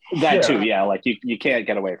iconic. That too, yeah. Like you can't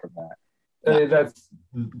get away from that. That's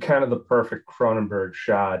kind of the perfect Cronenberg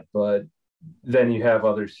shot, but then you have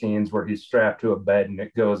other scenes where he's strapped to a bed and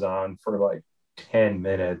it goes on for like 10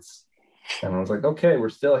 minutes. And I was like, okay, we're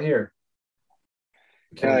still here.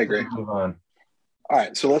 Yeah, I agree. Move on. All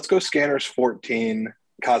right, so let's go Scanners 14,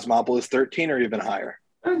 Cosmopolis 13, or even higher.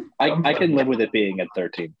 I can live with it being at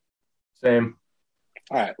 13. Same.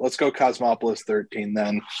 All right, let's go Cosmopolis 13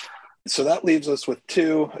 then. So that leaves us with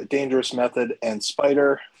 2, A Dangerous Method and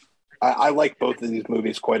Spider. I like both of these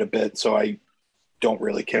movies quite a bit, so I don't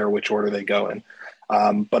really care which order they go in.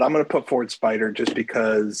 But I'm going to put forward Spider just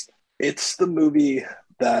because it's the movie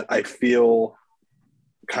that I feel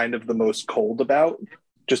kind of the most cold about.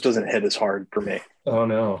 Just doesn't hit as hard for me. Oh,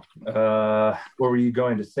 no. What were you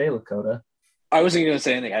going to say, Lakota? I wasn't going to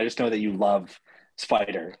say anything. I just know that you love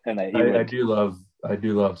Spider. And that I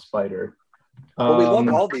do love Spider. Well, we love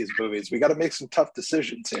all these movies. We got to make some tough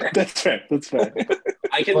decisions here. That's fair.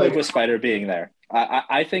 I can live with Spider being there.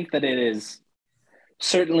 I think that it is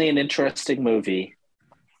certainly an interesting movie,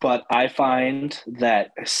 but I find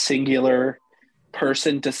that singular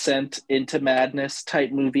person descent into madness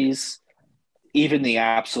type movies, even the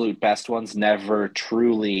absolute best ones, never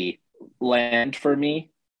truly land for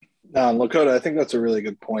me. Lakota, I think that's a really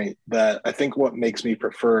good point. That I think what makes me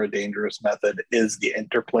prefer A Dangerous Method is the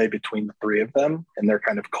interplay between the 3 of them and their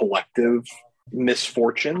kind of collective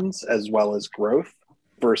misfortunes as well as growth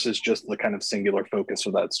versus just the kind of singular focus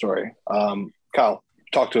of that story. Kyle,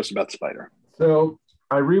 talk to us about Spider. So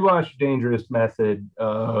I rewatched Dangerous Method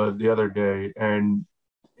the other day, and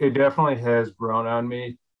it definitely has grown on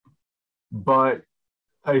me, but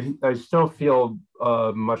I still feel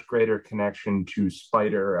a much greater connection to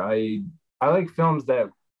Spider. I like films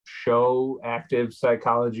that show active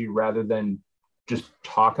psychology rather than just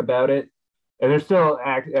talk about it. And there's still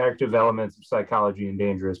active elements of psychology in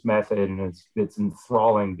Dangerous Method, and it's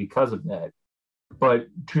enthralling because of that. But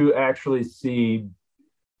to actually see,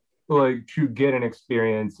 like, to get an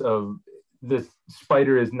experience of this,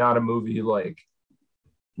 Spider is not a movie like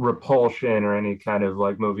Repulsion or any kind of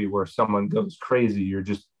like movie where someone goes crazy. You're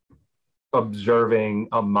just observing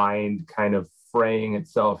a mind kind of fraying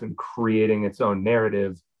itself and creating its own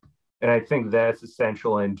narrative. And I think that's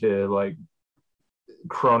essential into like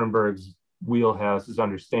Cronenberg's wheelhouse, is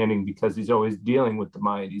understanding, because he's always dealing with the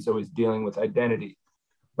mind. He's always dealing with identity,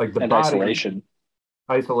 like the body,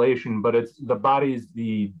 isolation, but it's the body's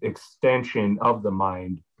the extension of the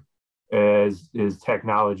mind, as is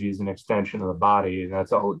technology is an extension of the body. And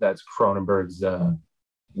that's Cronenberg's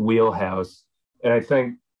wheelhouse. And I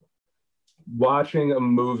think watching a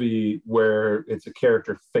movie where it's a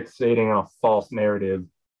character fixating on a false narrative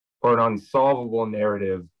or an unsolvable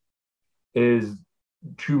narrative is,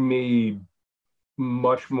 to me,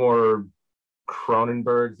 much more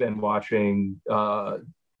Cronenberg than watching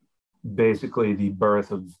basically the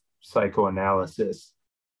birth of psychoanalysis.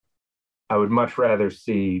 I would much rather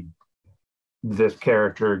see this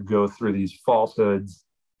character go through these falsehoods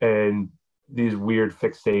and these weird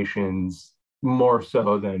fixations more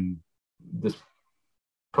so than this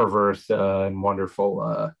perverse and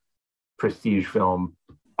wonderful prestige film.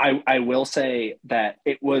 I will say that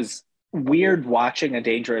it was weird watching A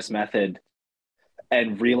Dangerous Method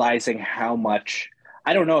and realizing how much,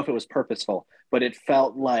 I don't know if it was purposeful, but it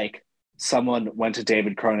felt like someone went to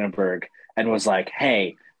David Cronenberg and was like,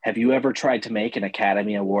 hey, have you ever tried to make an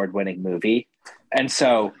Academy Award winning movie? And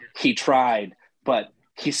so he tried, but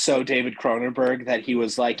he's so David Cronenberg that he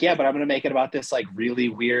was like, yeah, but I'm going to make it about this like really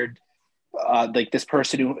weird like this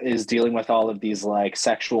person who is dealing with all of these like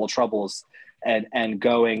sexual troubles and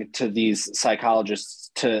going to these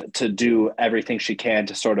psychologists to do everything she can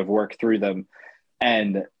to sort of work through them.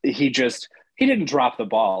 And he didn't drop the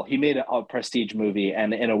ball. He made a prestige movie,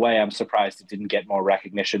 and in a way, I'm surprised it didn't get more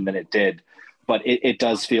recognition than it did. But it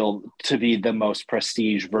does feel to be the most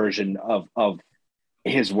prestige version of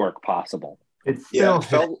his work possible. It's still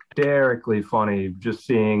hysterically funny just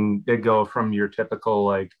seeing it go from your typical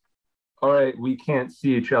like, all right, we can't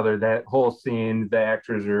see each other. That whole scene, the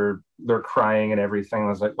actors they're crying and everything. I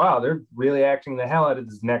was like, wow, they're really acting the hell out of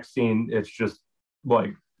this next scene. It's just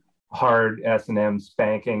like hard S&M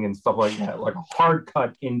spanking and stuff like that, like a hard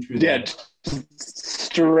cut into that.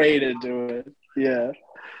 Straight into it. Yeah.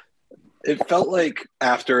 It felt like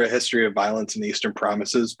after A History of Violence and Eastern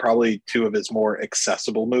Promises, probably two of his more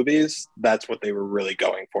accessible movies, that's what they were really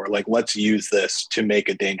going for. Like, let's use this to make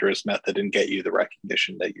A Dangerous Method and get you the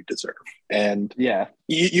recognition that you deserve. And yeah,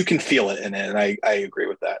 you can feel it in it, and I agree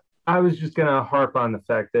with that. I was just going to harp on the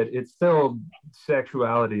fact that it's still,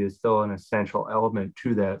 sexuality is still an essential element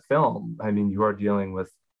to that film. I mean, you are dealing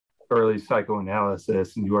with early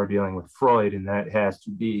psychoanalysis and you are dealing with Freud, and that has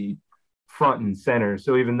to be front and center.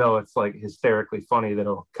 So even though it's like hysterically funny that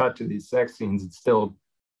it'll cut to these sex scenes, it's still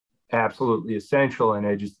absolutely essential. And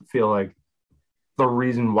I just feel like the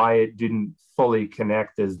reason why it didn't fully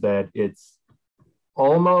connect is that it's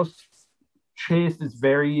almost chaste. It's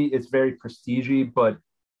very prestige-y, but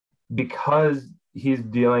because he's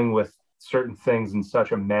dealing with certain things in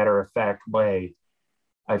such a matter-of-fact way,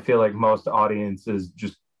 I feel like most audiences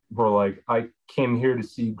just were like, I came here to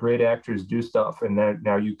see great actors do stuff, and then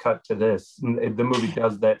now you cut to this. And the movie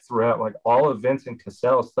does that throughout, like all of Vincent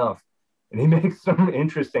Cassel's stuff. And he makes some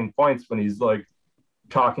interesting points when he's like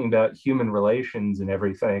talking about human relations and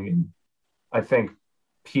everything. And I think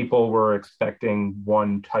people were expecting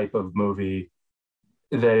one type of movie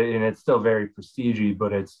and it's still very prestige-y,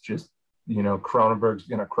 but it's just, you know, Cronenberg's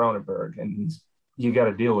gonna Cronenberg, and you got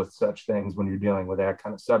to deal with such things when you're dealing with that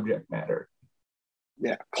kind of subject matter.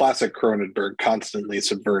 Yeah, classic Cronenberg, constantly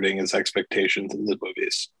subverting his expectations in the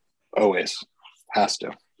movies. Always. Has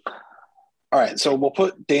to. All right, so we'll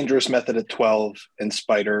put Dangerous Method at 12 and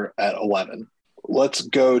Spider at 11. Let's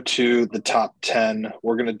go to the top 10.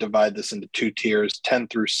 We're going to divide this into two tiers, 10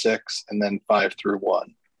 through 6, and then 5 through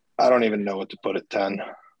 1. I don't even know what to put at 10.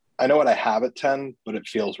 I know what I have at 10, but it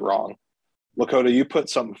feels wrong. Lakota, you put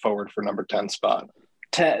something forward for number 10 spot.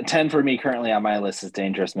 10 for me currently on my list is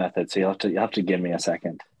Dangerous Method, so you'll have to give me a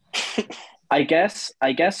second. I guess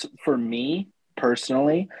for me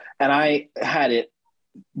personally, and I had it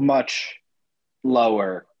much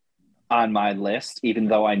lower on my list, even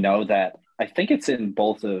though I know that I think it's in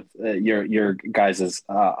both of your guys'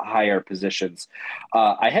 higher positions.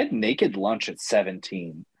 I had Naked Lunch at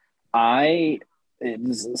 17.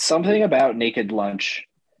 Something about Naked Lunch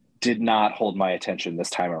did not hold my attention this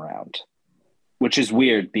time around, which is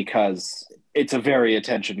weird because it's a very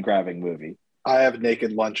attention-grabbing movie. I have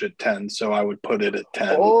Naked Lunch at 10, so I would put it at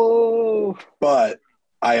 10. Oh! But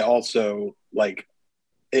I also, like,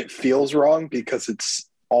 it feels wrong because it's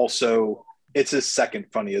his second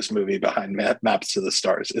funniest movie behind Maps to the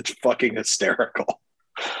Stars. It's fucking hysterical.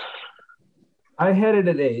 I had it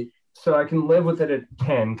at 8, so I can live with it at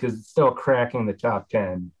 10 because it's still cracking the top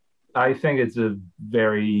 10. I think it's a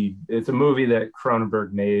movie that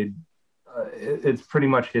Cronenberg made. It's pretty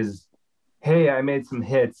much his, hey, I made some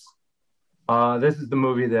hits. This is the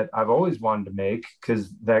movie that I've always wanted to make because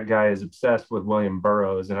that guy is obsessed with William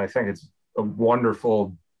Burroughs. And I think it's a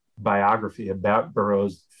wonderful biography about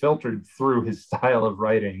Burroughs filtered through his style of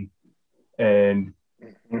writing. And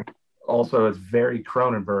also it's very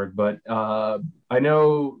Cronenberg, but I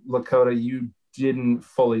know, Lakota, you didn't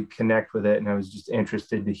fully connect with it, and I was just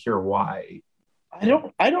interested to hear why. I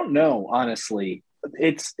don't know, honestly.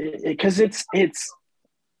 It's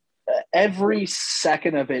every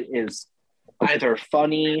second of it is either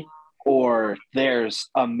funny or there's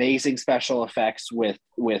amazing special effects with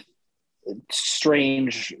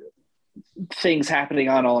strange things happening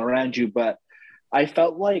on all around you. But I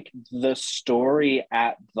felt like the story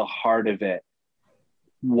at the heart of it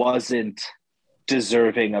wasn't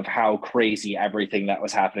deserving of how crazy everything that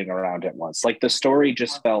was happening around it was. Like, the story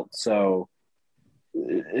just felt so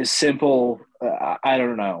simple. I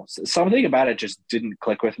don't know. Something about it just didn't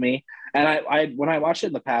click with me. And I when I watched it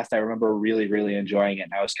in the past, I remember really, really enjoying it.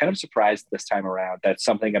 And I was kind of surprised this time around that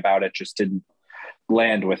something about it just didn't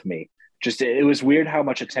land with me. It was weird how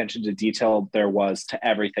much attention to detail there was to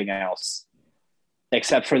everything else,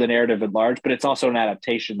 except for the narrative at large. But it's also an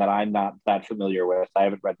adaptation that I'm not that familiar with. I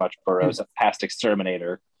haven't read much Burroughs past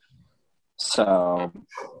Exterminator. So,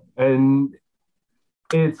 And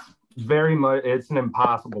it's very much, it's an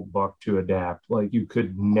impossible book to adapt. Like, you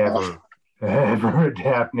could never ever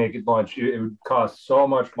adapt Naked Lunch. It would cost so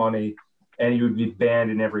much money, and you would be banned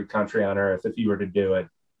in every country on earth if you were to do it.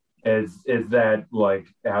 It's that like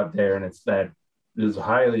out there, and it's that is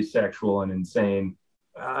highly sexual and insane.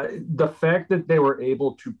 The fact that they were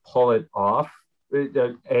able to pull it off,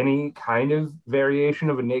 any kind of variation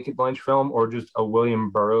of a Naked Lunch film or just a William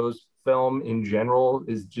Burroughs film in general,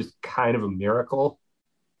 is just kind of a miracle.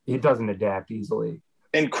 He doesn't adapt easily.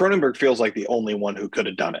 And Cronenberg feels like the only one who could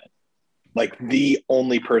have done it. Like the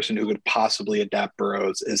only person who could possibly adapt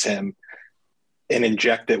Burroughs is him and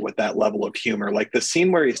inject it with that level of humor. Like the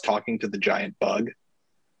scene where he's talking to the giant bug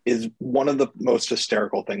is one of the most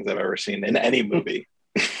hysterical things I've ever seen in any movie.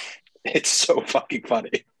 It's so fucking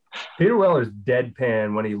funny. Peter Weller's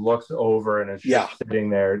deadpan when he looks over and is just sitting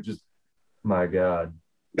there, just, my God.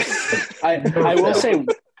 I will say,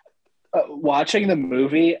 watching the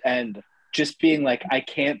movie and just being like, I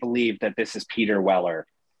can't believe that this is Peter Weller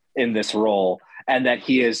in this role, and that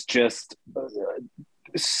he is just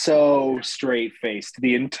so straight-faced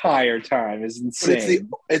the entire time is insane.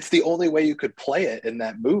 But it's the only way you could play it in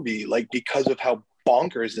that movie, like because of how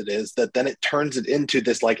bonkers it is, that then it turns it into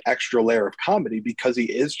this like extra layer of comedy because he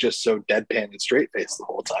is just so deadpan and straight-faced the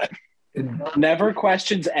whole time. Never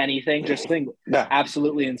questions anything, just think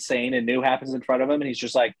absolutely insane and new happens in front of him, and he's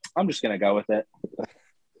just like, I'm just gonna go with it.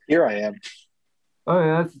 Here I am. Oh,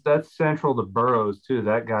 yeah, that's central to Burroughs too.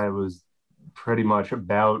 That guy was pretty much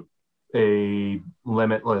about a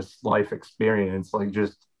limitless life experience, like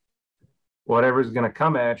just whatever's going to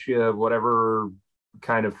come at you, whatever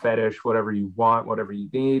kind of fetish, whatever you want, whatever you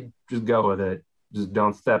need, just go with it. Just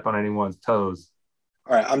don't step on anyone's toes.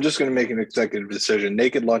 All right, I'm just going to make an executive decision.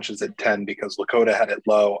 Naked Lunch is at 10 because Lakota had it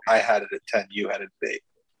low. I had it at 10. You had it at 8.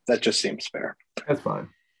 That just seems fair. That's fine.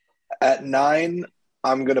 At 9,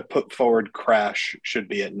 I'm going to put forward Crash should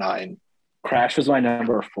be at 9. Crash was my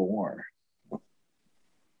number 4.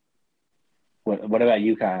 What about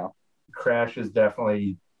you, Kyle? Crash is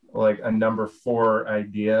definitely like a number 4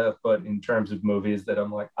 idea, but in terms of movies that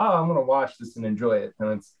I'm like, oh, I'm going to watch this and enjoy it.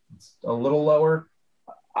 And it's a little lower.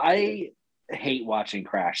 I hate watching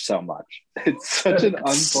Crash so much. It's such an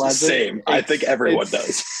unpleasant. Same. I think everyone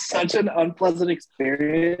does. Such an unpleasant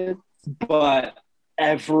experience, but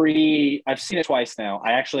I've seen it twice now.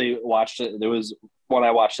 I actually watched it. There was one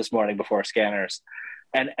I watched this morning before Scanners,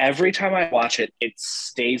 and every time I watch it, it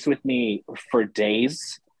stays with me for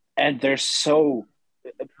days. And there's so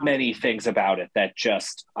many things about it that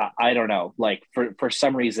just I don't know. Like for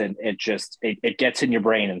some reason, it gets in your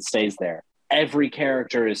brain and stays there. Every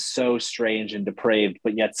character is so strange and depraved,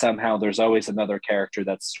 but yet somehow there's always another character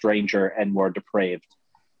that's stranger and more depraved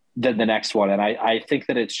than the next one. And I think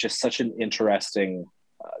that it's just such an interesting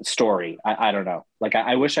story. I don't know. Like,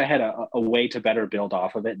 I wish I had a way to better build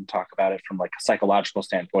off of it and talk about it from like a psychological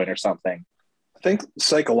standpoint or something. I think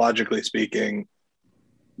psychologically speaking,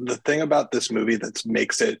 the thing about this movie that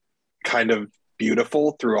makes it kind of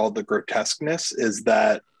beautiful through all the grotesqueness is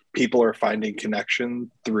that people are finding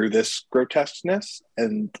connection through this grotesqueness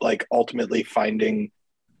and like ultimately finding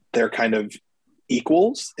their kind of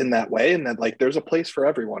equals in that way, and that like there's a place for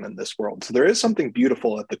everyone in this world. So there is something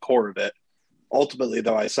beautiful at the core of it. Ultimately,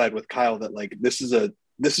 though, I side with Kyle that like this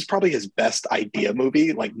is probably his best idea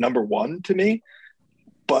movie, like number 1 to me.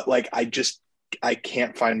 But like I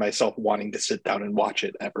can't find myself wanting to sit down and watch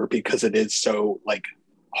it ever because it is so like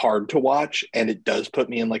hard to watch, and it does put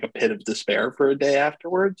me in like a pit of despair for a day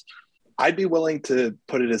afterwards. I'd be willing to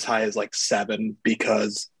put it as high as like 7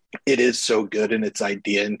 because it is so good in its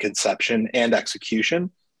idea and conception and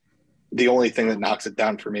execution. The only thing that knocks it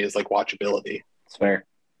down for me is like watchability. It's fair.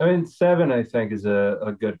 I mean, 7, I think, is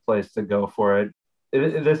a good place to go for it.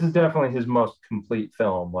 This is definitely his most complete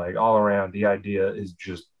film. Like, all around, the idea is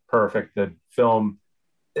just perfect. The film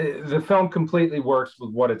completely works with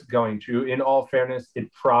what it's going to. In all fairness,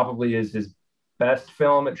 it probably is his best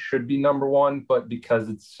film. It should be number 1, but because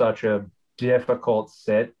it's such a difficult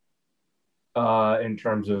sit, in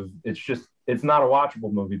terms of it's not a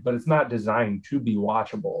watchable movie, but it's not designed to be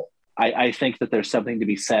watchable. I think that there's something to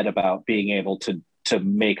be said about being able to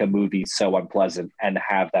make a movie so unpleasant and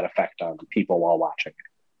have that effect on people while watching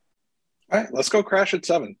it. All right, let's go Crash at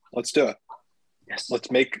 7. Let's do it. Yes. Let's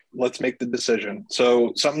make the decision.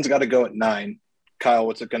 So something's got to go at 9. Kyle,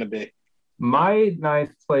 what's it going to be? My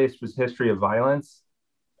 9th place was History of Violence.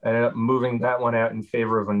 I ended up moving that one out in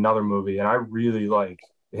favor of another movie, and I really like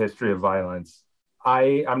History of Violence.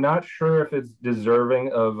 I'm not sure if it's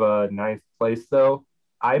deserving of 9th place, though.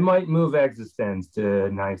 I might move Existenz to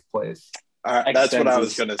 9th place. All right, that's what I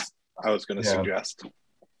was gonna. I was going to suggest.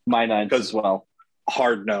 My ninth as well.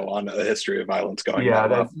 Hard no on A History of Violence going Yeah,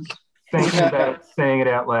 that well. that's thinking about it, saying it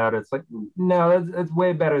out loud. It's like, no, that's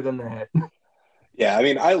way better than that. Yeah, I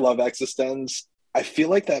mean, I love Existenz. I feel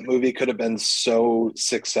like that movie could have been so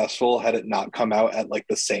successful had it not come out at like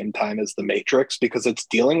the same time as The Matrix, because it's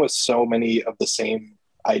dealing with so many of the same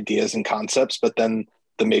ideas and concepts, but then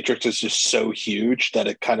The Matrix is just so huge that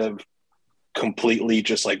it kind of completely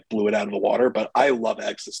just like blew it out of the water. But I love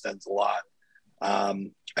Existenz a lot.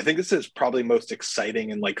 I think this is probably most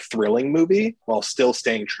exciting and like thrilling movie while still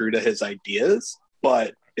staying true to his ideas,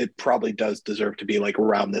 but it probably does deserve to be like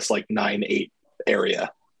around this like 9-8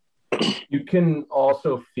 area. You can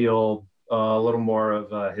also feel a little more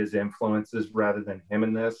of his influences rather than him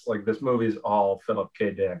in this. Like, this movie's all Philip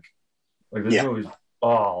K. Dick. Like, this movie's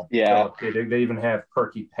all Philip K. Dick. They even have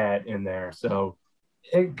Perky Pat in there. So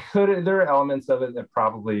there are elements of it that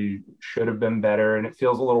probably should have been better, and it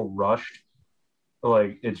feels a little rushed.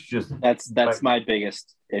 Like, it's just that's my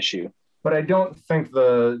biggest issue. But I don't think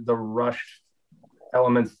the rushed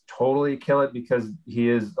elements totally kill it, because he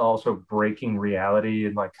is also breaking reality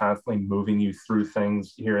and like constantly moving you through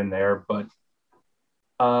things here and there. But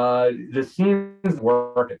the scenes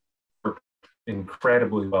work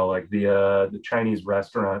incredibly well. Like the Chinese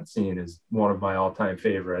restaurant scene is one of my all-time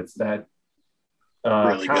favorites. That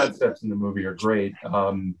really concepts in the movie are great.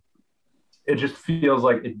 It just feels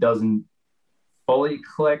like it doesn't fully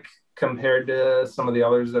click compared to some of the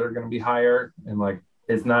others that are going to be higher, and like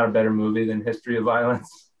it's not a better movie than History of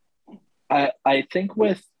Violence. I think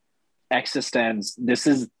with Existenz, this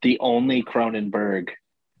is the only Cronenberg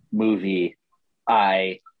movie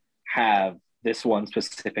I have this one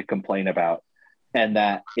specific complaint about, and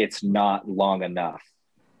that it's not long enough.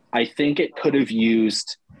 I think it could have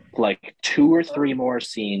used like 2 or 3 more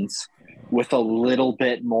scenes with a little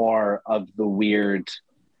bit more of the weird,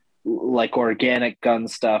 like organic gun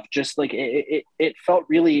stuff. Just like it felt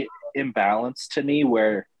really imbalanced to me,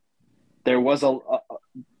 where there was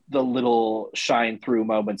the little shine through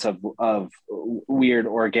moments of weird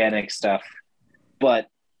organic stuff, but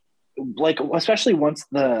like especially once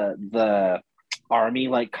the army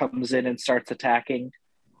like comes in and starts attacking,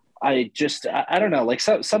 I don't know, like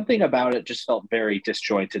something about it just felt very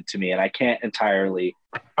disjointed to me, and I can't entirely.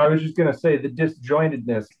 I was just gonna say the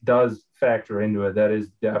disjointedness does factor into it. That is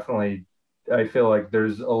definitely, I feel like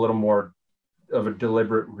there's a little more of a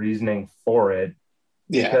deliberate reasoning for it,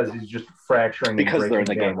 because he's just fracturing because they're in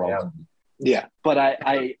the game world. Yeah, but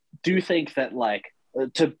I do think that like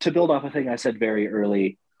to build off a thing I said very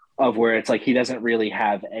early, of where it's like he doesn't really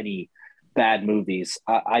have any bad movies.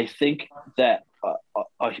 I think that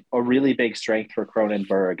a really big strength for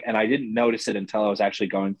Cronenberg, and I didn't notice it until I was actually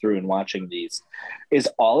going through and watching these, is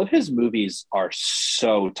all of his movies are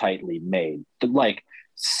so tightly made. Like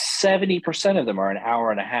 70% of them are an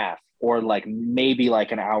hour and a half, or like maybe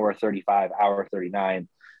like an hour 35, hour 39.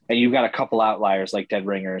 And you've got a couple outliers like Dead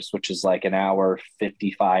Ringers, which is like an hour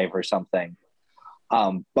 55 or something.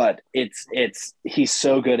 But he's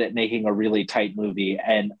so good at making a really tight movie.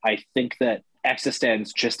 And I think that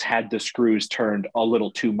Existenz just had the screws turned a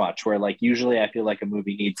little too much, where like usually I feel like a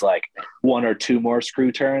movie needs like 1 or 2 more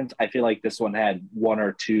screw turns. I feel like this one had 1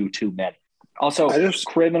 or 2 too many. Also,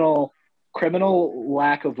 criminal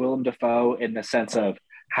lack of Willem Dafoe, in the sense of,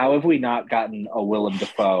 how have we not gotten a Willem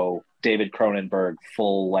Dafoe, David Cronenberg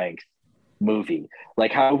full-length movie?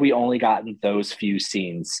 Like, how have we only gotten those few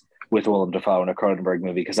scenes with Willem Dafoe in a Cronenberg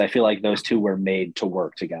movie? Because I feel like those two were made to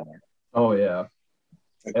work together. Oh, yeah.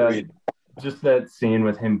 Agreed. Just that scene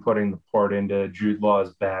with him putting the port into Jude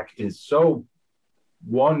Law's back is so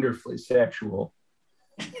wonderfully sexual.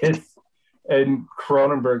 And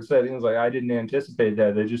Cronenberg said, he was like, I didn't anticipate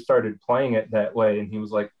that. They just started playing it that way. And he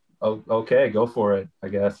was like, oh, okay, go for it, I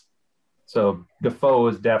guess. So Dafoe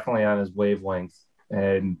is definitely on his wavelength.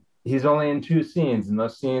 And he's only in 2 scenes, and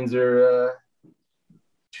those scenes are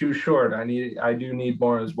too short. I do need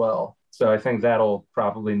more as well. So I think that'll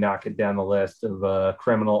probably knock it down the list of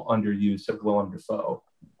criminal underuse of Willem Dafoe.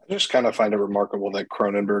 I just kind of find it remarkable that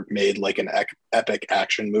Cronenberg made like an epic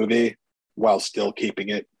action movie while still keeping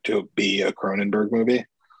it to be a Cronenberg movie.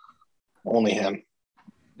 Only him.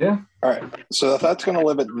 Yeah. All right. So if that's going to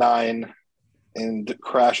live at 9 and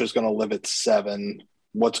Crash is going to live at 7,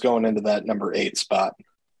 what's going into that number 8 spot?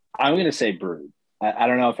 I'm going to say Brood. I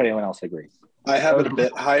don't know if anyone else agrees. I have it a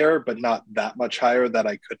bit higher, but not that much higher that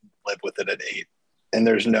I couldn't live with it at 8. And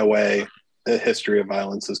there's no way A History of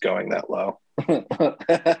Violence is going that low.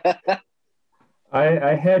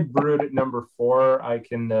 I had Brood at number 4. I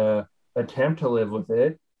can attempt to live with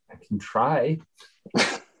it. I can try.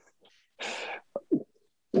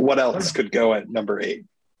 What else could go at number 8?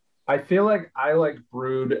 I feel like I like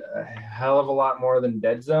Brood a hell of a lot more than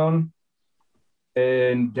Dead Zone.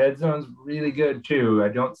 And Dead Zone's really good too. I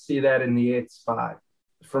don't see that in the eighth spot.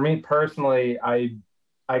 For me personally, I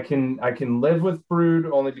can live with Brood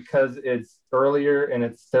only because it's earlier and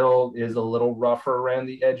it still is a little rougher around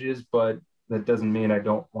the edges, but that doesn't mean I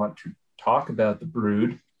don't want to talk about the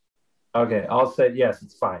Brood. Okay, I'll say yes,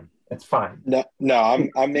 it's fine. It's fine. No, no,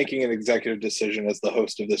 I'm making an executive decision as the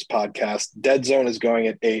host of this podcast. Dead Zone is going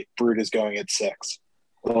at 8. Brood is going at 6.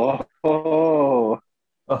 Oh,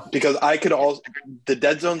 Because I could also the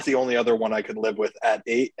Dead Zone's the only other one I could live with at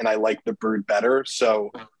 8, and I like the Brood better. So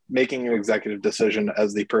making an executive decision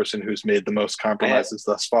as the person who's made the most compromises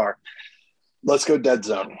thus far. Let's go Dead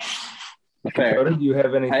Zone. fair. Dakota, do you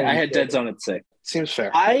have anything? I had Dead Zone at 6. Seems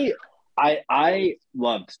fair. I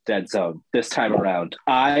loved Dead Zone this time around.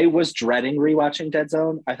 I was dreading rewatching Dead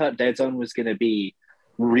Zone. I thought Dead Zone was going to be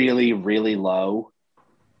really, really low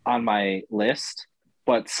on my list,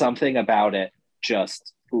 but something about it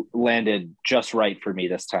just landed just right for me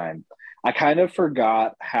this time. I kind of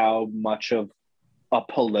forgot how much of a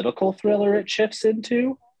political thriller it shifts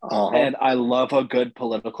into, and I love a good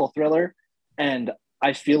political thriller. And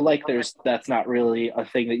I feel like that's not really a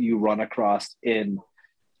thing that you run across in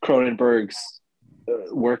Cronenberg's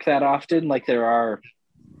work that often. Like there are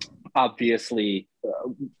obviously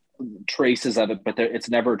traces of it, but it's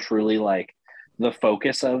never truly like the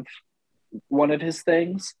focus of one of his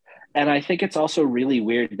things. And I think it's also really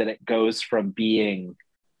weird that it goes from being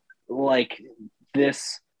like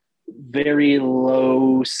this very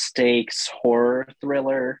low stakes horror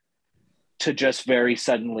thriller to just very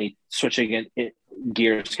suddenly switching it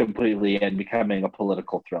gears completely and becoming a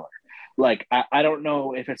political thriller. Like, I don't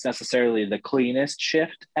know if it's necessarily the cleanest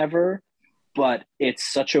shift ever, but it's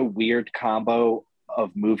such a weird combo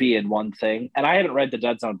of movie in one thing. And I haven't read the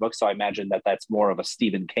Dead Zone book, so I imagine that that's more of a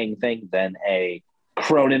Stephen King thing than a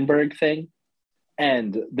Cronenberg thing.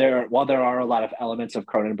 And while there are a lot of elements of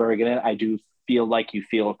Cronenberg in it, I do feel like you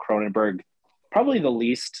feel Cronenberg probably the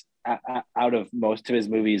least out of most of his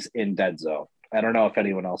movies in Dead Zone. I don't know if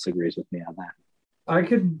anyone else agrees with me on that.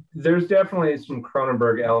 There's definitely some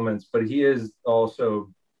Cronenberg elements, but he is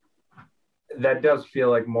also, that does feel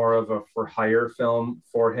like more of a for hire film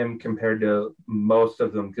for him compared to most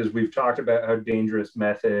of them, because we've talked about how Dangerous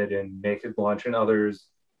Method and Naked Lunch and others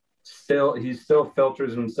he still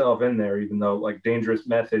filters himself in there, even though like Dangerous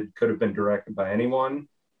Method could have been directed by anyone,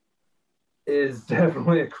 is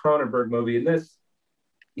definitely a Cronenberg movie. And this,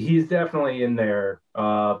 he's definitely in there,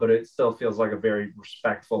 but it still feels like a very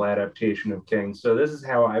respectful adaptation of King. So this is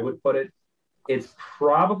how I would put it. It's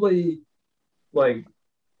probably like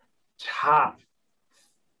top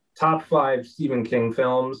 5 Stephen King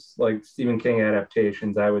films, like Stephen King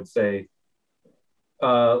adaptations. I would say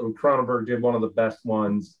Cronenberg did one of the best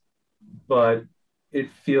ones, but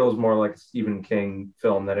it feels more like a Stephen King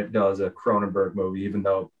film than it does a Cronenberg movie, even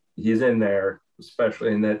though he's in there,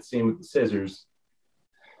 especially in that scene with the scissors.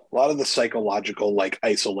 A lot of the psychological like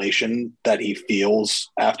isolation that he feels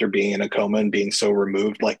after being in a coma and being so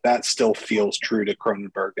removed, like that still feels true to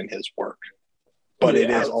Cronenberg and his work. But it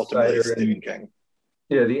is ultimately Stephen King.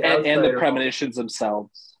 Yeah, and the premonitions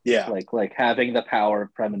themselves. Yeah. Like having the power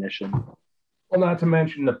of premonition. Well, not to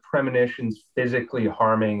mention the premonitions physically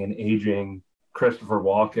harming and aging Christopher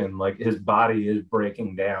Walken. Like his body is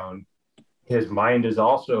breaking down. His mind is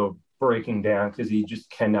also breaking down because he just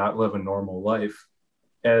cannot live a normal life.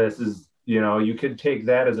 And this is, you could take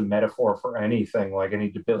that as a metaphor for anything, like any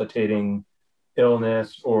debilitating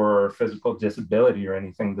illness or physical disability or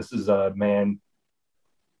anything. This is a man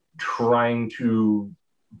trying to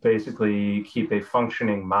basically keep a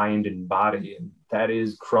functioning mind and body, and that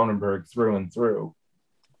is Cronenberg through and through.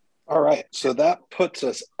 All right, so that puts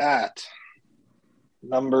us at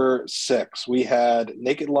number 6. We had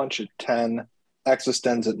Naked Lunch at 10,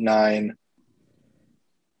 Existenz at 9,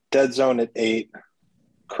 Dead Zone at 8,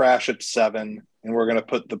 Crash at 7, and we're going to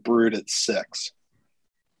put The Brood at 6.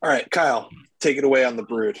 All right, Kyle, take it away on The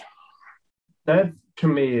Brood. That to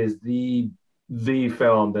me is the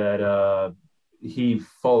film that he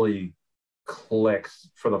fully clicks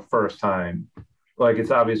for the first time. Like it's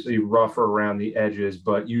obviously rougher around the edges,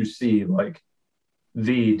 but you see like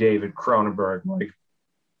the David Cronenberg. Like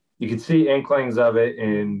you can see inklings of it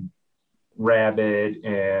in Rabid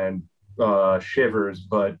and Shivers,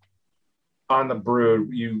 but on The Brood,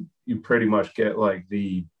 you pretty much get like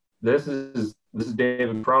this is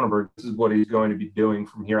David Cronenberg. This is what he's going to be doing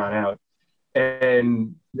from here on out.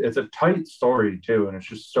 And it's a tight story too, and it's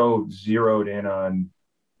just so zeroed in on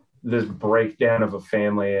this breakdown of a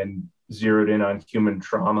family and zeroed in on human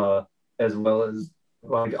trauma, as well as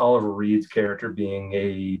like Oliver Reed's character being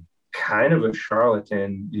a kind of a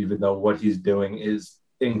charlatan, even though what he's doing is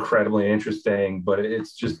incredibly interesting. But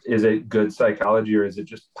it's just, is it good psychology or is it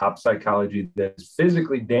just pop psychology that's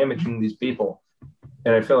physically damaging these people?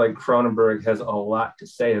 And I feel like Cronenberg has a lot to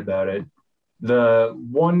say about it. The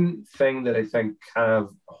one thing that I think kind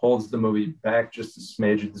of holds the movie back just a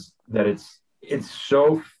smidge is that it's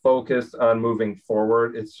so focused on moving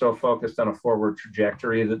forward. It's so focused on a forward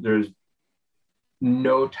trajectory that there's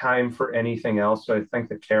no time for anything else. So I think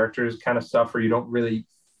the characters kind of suffer. You don't really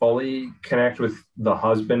fully connect with the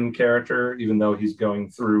husband character, even though he's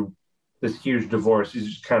going through this huge divorce. He's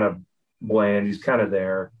just kind of bland. He's kind of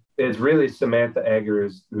there. It's really Samantha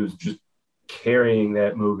Eggers who's just carrying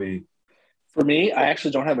that movie. For me, I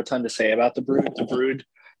actually don't have a ton to say about The Brood. The Brood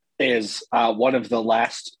is one of the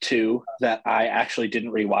last two that I actually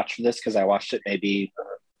didn't rewatch for this because I watched it maybe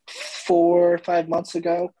 4 or 5 months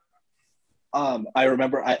ago. I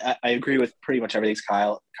remember I agree with pretty much everything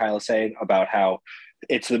Kyle is saying about how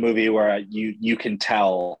it's the movie where you can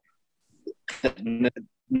tell that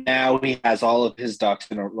now he has all of his ducks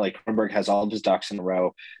in a, like Cronenberg has all of his ducks in a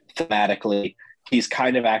row thematically. He's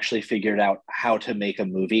kind of actually figured out how to make a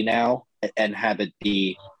movie now and have it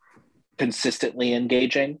be consistently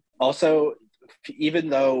engaging. Also, even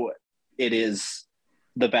though it is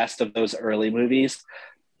the best of those early movies,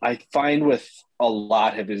 I find with a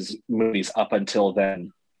lot of his movies up until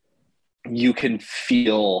then, you can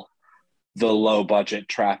feel the low budget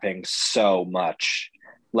trapping so much.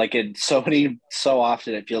 Like so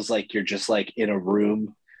often it feels like you're just like in a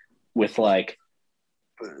room with like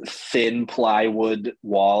thin plywood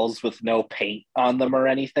walls with no paint on them or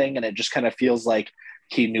anything. And it just kind of feels like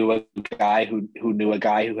he knew a guy who knew a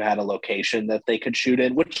guy who had a location that they could shoot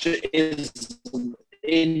in, which is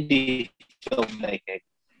indie filmmaking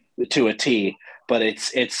to a T. But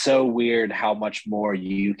it's so weird how much more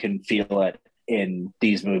you can feel it in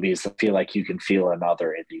these movies that feel like you can feel in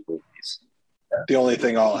other indie movies. The only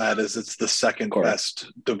thing I'll add is it's the second best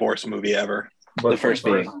divorce movie ever. The first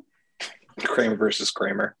being Kramer versus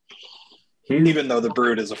Kramer. Even though The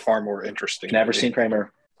Brood is a far more interesting Never movie. seen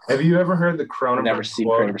Kramer. Have you ever heard the Cronenberg Never seen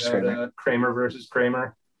quote Kramer versus about, Kramer. Kramer versus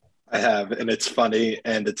Kramer? I have, and it's funny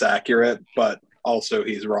and it's accurate, but also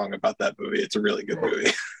he's wrong about that movie. It's a really good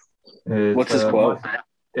movie. What's his quote?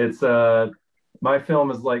 It's my film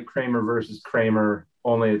is like Kramer versus Kramer,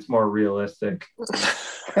 only it's more realistic.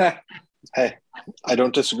 Hey, I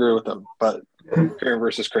don't disagree with him, but Kramer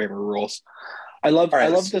versus Kramer rules. I love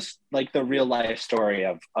this, like the real life story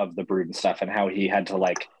of The Brood and stuff, and how he had to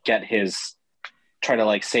like try to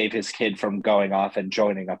like save his kid from going off and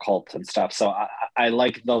joining a cult and stuff. So I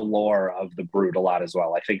like the lore of The Brood a lot as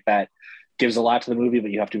well. I think that gives a lot to the movie, but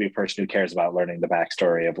you have to be a person who cares about learning the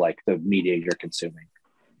backstory of like the media you're consuming.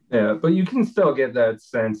 Yeah, but you can still get that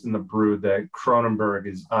sense in The Brood that Cronenberg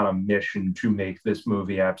is on a mission to make this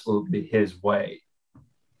movie absolutely his way.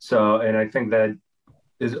 So, and I think that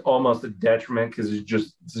is almost a detriment because he's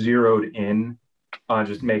just zeroed in on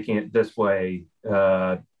just making it this way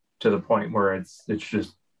to the point where it's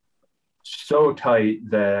just so tight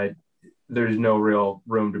that there's no real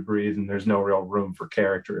room to breathe and there's no real room for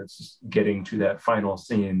character. It's just getting to that final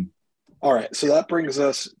scene. All right, so that brings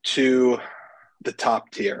us to the top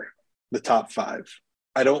tier, the top 5.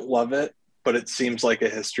 I don't love it, but it seems like A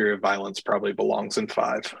History of Violence probably belongs in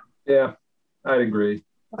 5. Yeah, I'd agree.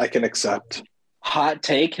 I can accept. Hot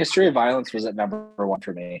take: History of Violence was at number 1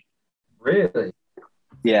 for me. Really?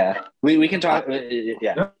 Yeah, we can talk.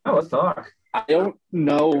 Yeah, no, let's talk. I don't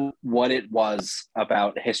know what it was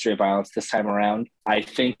about History of Violence this time around. I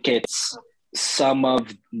think it's some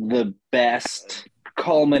of the best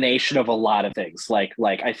culmination of a lot of things. Like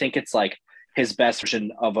I think it's like his best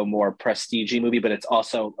version of a more prestige movie, but it's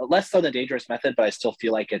also less so than Dangerous Method, but I still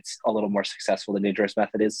feel like it's a little more successful than Dangerous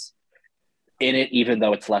Method is in it, even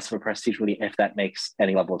though it's less of a prestige movie, if that makes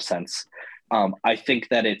any level of sense. I think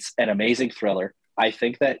that it's an amazing thriller. I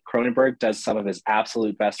think that Cronenberg does some of his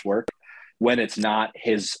absolute best work when it's not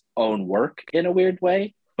his own work in a weird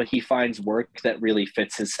way, but he finds work that really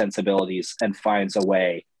fits his sensibilities and finds a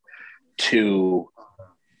way to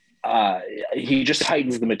he just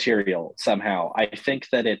heightens the material somehow. I think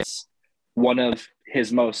that it's one of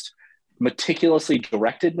his most meticulously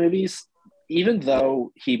directed movies, even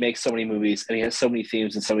though he makes so many movies and he has so many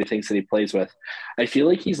themes and so many things that he plays with. I feel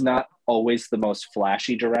like he's not always the most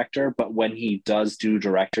flashy director, but when he does do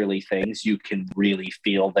directorly things, you can really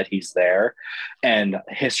feel that he's there. And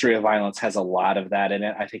History of Violence has a lot of that in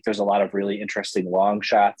it. I think there's a lot of really interesting long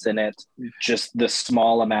shots in it. Just the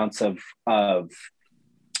small amounts of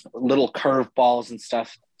little curveballs and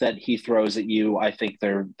stuff that he throws at you, I think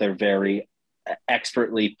they're very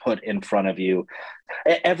expertly put in front of you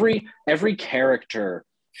Every character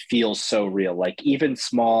feels so real. Like even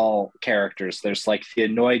small characters. There's like the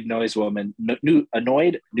annoyed newswoman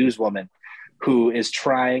who is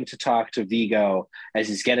trying to talk to Vigo as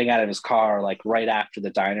he's getting out of his car, like right after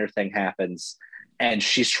the diner thing happens. And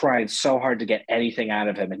she's trying so hard to get anything out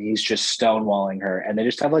of him, and he's just stonewalling her. And they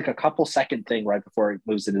just have like a couple second thing right before it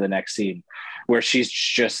moves into the next scene where she's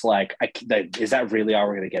just like, is that really all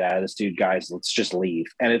we're going to get out of this dude, guys? Let's just leave.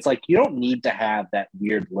 And it's like, you don't need to have that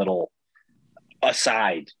weird little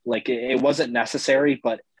aside. Like it wasn't necessary,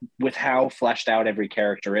 but with how fleshed out every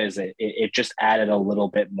character is, it just added a little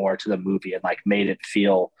bit more to the movie and like made it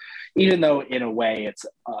feel, even though in a way it's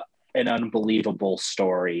an unbelievable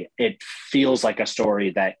story, it feels like a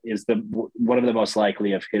story that is one of the most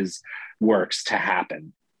likely of his works to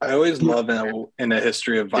happen. I always love in a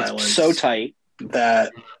history of violence, it's so tight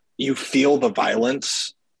that you feel the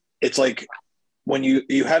violence. It's like when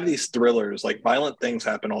you have these thrillers, like violent things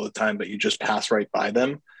happen all the time, but you just pass right by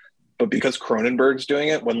them. But because Cronenberg's doing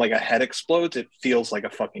it, when like a head explodes, it feels like a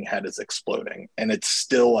fucking head is exploding, and it's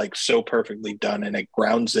still like so perfectly done, and it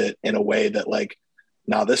grounds it in a way that like,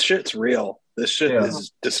 nah, this shit's real. This shit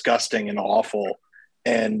is disgusting and awful.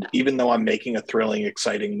 And even though I'm making a thrilling,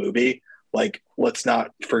 exciting movie, like, let's not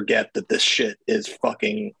forget that this shit is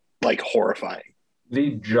fucking like horrifying.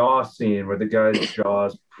 The jaw scene where the guy's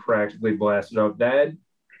jaws practically blasted up, that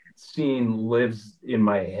scene lives in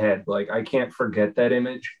my head. Like, I can't forget that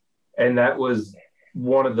image. And that was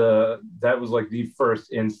like the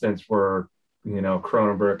first instance where, you know,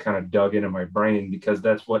 Cronenberg kind of dug into my brain, because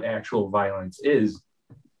that's what actual violence is.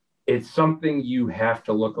 It's something you have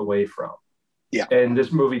to look away from. Yeah. And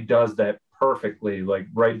this movie does that perfectly, like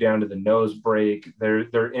right down to the nose break. There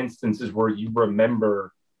are instances where you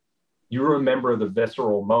remember the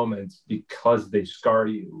visceral moments because they scar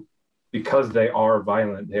you, because they are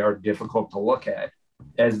violent. They are difficult to look at,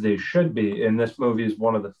 as they should be. And this movie is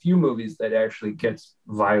one of the few movies that actually gets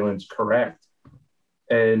violence correct.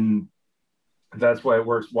 And that's why it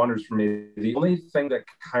works wonders for me. The only thing that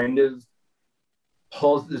kind of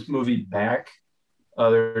pulls this movie back,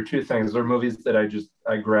 there are two things. There are movies that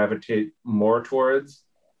I gravitate more towards,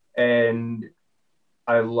 and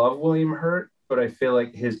I love William Hurt, but I feel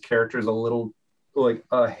like his character is a little, like,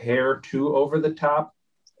 a hair too over the top,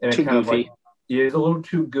 and too it kind goofy. of like, yeah, he's a little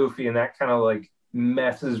too goofy, and that kind of like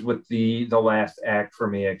messes with the last act for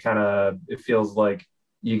me. It feels like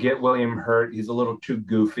you get William Hurt, he's a little too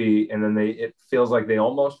goofy, and then it feels like they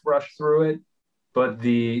almost rush through it. But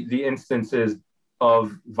the instances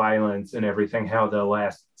of violence and everything, how the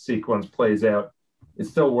last sequence plays out, it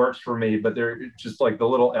still works for me, but they're just like the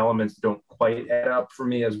little elements don't quite add up for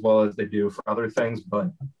me as well as they do for other things.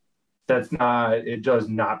 But it does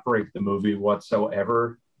not break the movie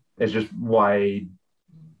whatsoever. It's just why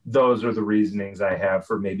those are the reasonings I have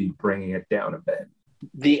for maybe bringing it down a bit.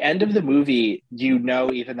 The end of the movie, even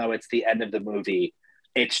though it's the end of the movie,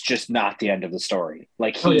 it's just not the end of the story.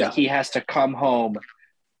 Like he has to come home,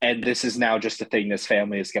 and this is now just a thing this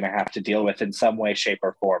family is going to have to deal with in some way, shape,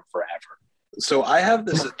 or form forever. So I have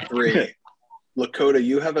this at 3. Lakota,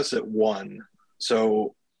 you have us at 1.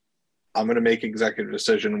 So I'm going to make executive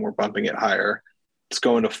decision, and we're bumping it higher. It's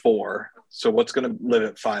going to 4. So what's going to live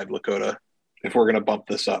at 5, Lakota, if we're going to bump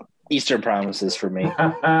this up? Eastern Promises for me.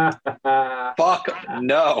 Fuck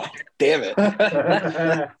no. Damn it.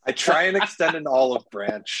 I try and extend an olive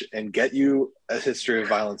branch and get you a history of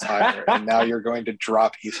violence higher, and now you're going to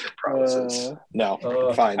drop Eastern Promises.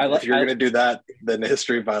 No, fine. If you're going to do that, then the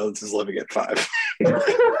history of violence is living at 5.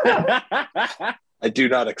 I do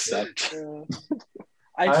not accept.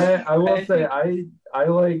 I will say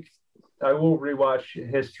I will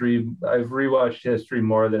rewatch History. I've rewatched History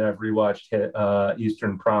more than I've rewatched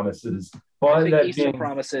Eastern Promises. But I think Eastern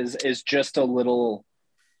Promises is just a little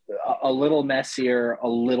messier, a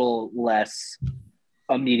little less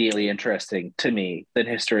immediately interesting to me than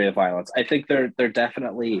History of Violence. I think they're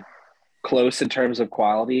definitely close in terms of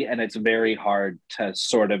quality, and it's very hard to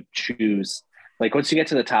sort of choose. Like once you get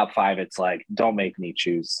to the top 5, it's like, don't make me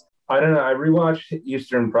choose. I don't know. I rewatched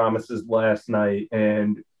Eastern Promises last night,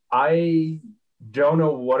 and I don't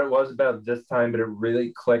know what it was about this time, but it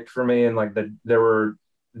really clicked for me. And like there were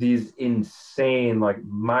these insane, like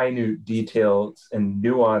minute details and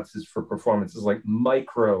nuances for performances, like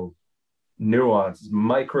micro nuances,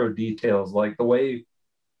 micro details, like the way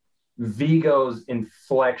Vigo's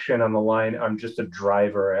inflection on the line, "I'm just a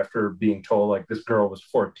driver," after being told like this girl was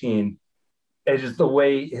 14. It's just the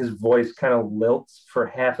way his voice kind of lilts for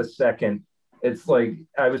half a second. It's like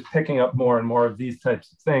I was picking up more and more of these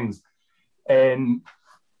types of things. And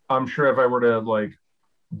I'm sure if I were to like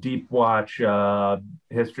deep watch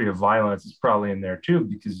history of violence is probably in there too,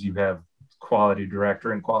 because you have quality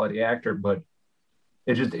director and quality actor, but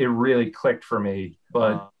it really clicked for me.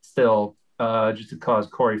 But still, just to cause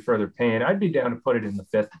Corey further pain, I'd be down to put it in the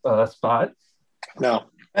fifth spot. No,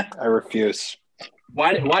 I refuse.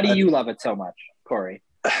 Why do you love it so much, Corey?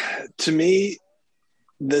 To me,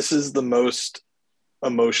 this is the most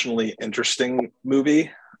emotionally interesting movie.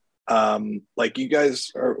 Like you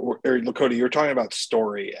guys or Lakota, you were talking about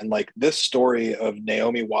story, and like this story of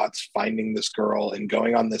Naomi Watts finding this girl and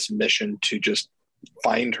going on this mission to just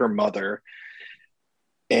find her mother,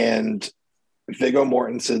 and Viggo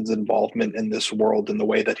Mortensen's involvement in this world and the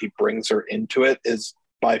way that he brings her into it is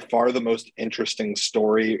by far the most interesting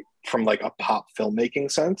story from like a pop filmmaking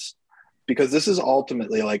sense, because this is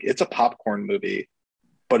ultimately like, it's a popcorn movie,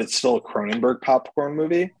 but it's still a Cronenberg popcorn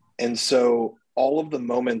movie. And so all of the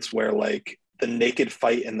moments where like the naked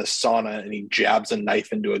fight in the sauna and he jabs a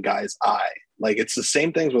knife into a guy's eye, like it's the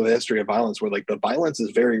same things with the history of violence, where like the violence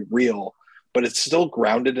is very real, but it's still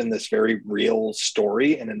grounded in this very real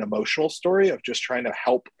story and an emotional story of just trying to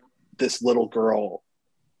help this little girl,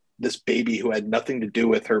 this baby who had nothing to do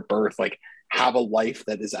with her birth, like have a life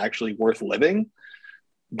that is actually worth living.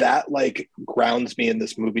 That like grounds me in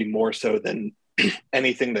this movie more so than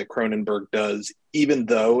anything that Cronenberg does, even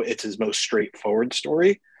though it's his most straightforward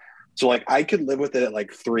story. So like I could live with it at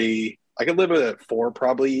like 3, I could live with it at 4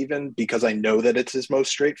 probably, even because I know that it's his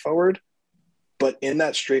most straightforward. But in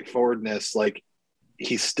that straightforwardness, like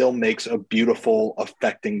he still makes a beautiful,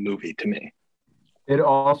 affecting movie to me. It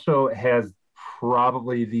also has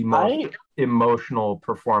probably the most emotional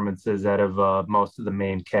performances out of most of the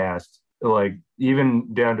main cast. Like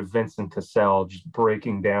even down to Vincent Cassel just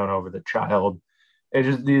breaking down over the child. It's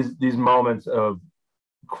just these moments of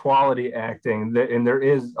quality acting, and there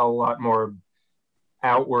is a lot more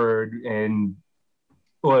outward and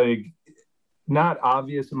like not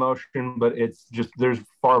obvious emotion, but it's just there's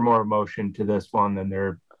far more emotion to this one than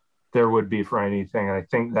there would be for anything. And I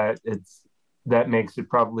think that makes it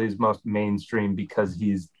probably his most mainstream, because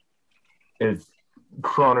it's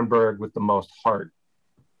Cronenberg with the most heart.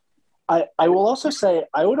 I will also say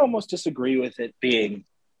I would almost disagree with it being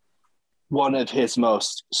one of his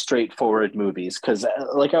most straightforward movies, because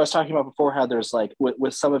like I was talking about before, how there's like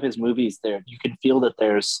with some of his movies there, you can feel that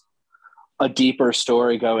there's a deeper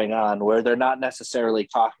story going on where they're not necessarily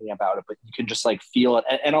talking about it, but you can just like feel it.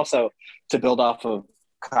 And also to build off of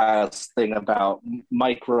Kyle's thing about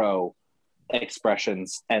micro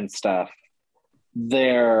expressions and stuff,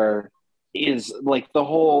 there is like the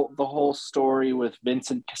whole story with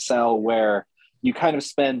Vincent Cassel, where you kind of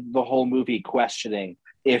spend the whole movie questioning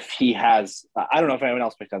if he has, I don't know if anyone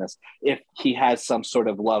else picked on this, if he has some sort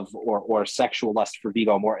of love or sexual lust for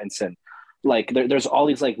Viggo Mortensen. Like there's all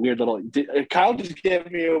these like weird little, Kyle just gave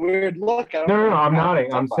me a weird look. No, I'm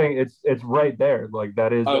nodding. I'm saying it's right there. Like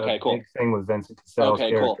that is okay, cool. big thing with Vincent Cassel's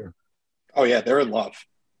character. Cool. Oh yeah, they're in love.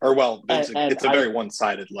 Or well, Vincent, it's a very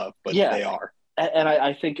one-sided love, but yeah, they are. And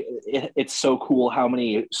I think it's so cool how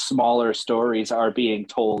many smaller stories are being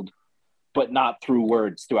told, but not through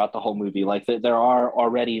words throughout the whole movie. Like there are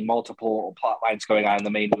already multiple plot lines going on in the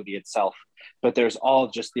main movie itself, but there's all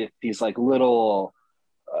just these like little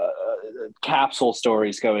capsule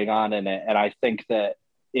stories going on in it. And I think that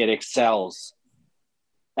it excels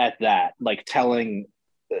at that, like telling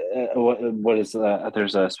what is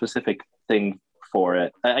there's a specific thing for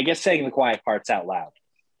it. I guess saying the quiet parts out loud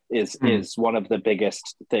is one of the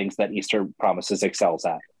biggest things that Eastern Promises excels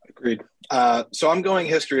at. Agreed. So I'm going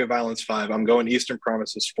History of Violence 5. I'm going Eastern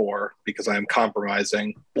Promises 4 because I am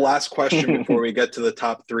compromising. Last question before we get to the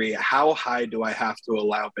top 3. How high do I have to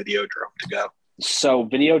allow Videodrome to go? So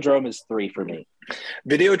Videodrome is 3 for me.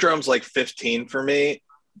 Videodrome's like 15 for me,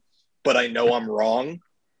 but I know I'm wrong.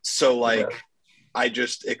 So like, I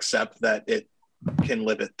just accept that it can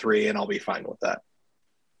live at 3 and I'll be fine with that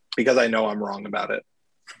because I know I'm wrong about it.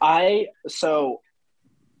 I'm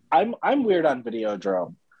weird on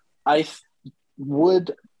Videodrome. I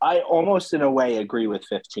almost in a way agree with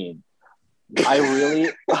 15. I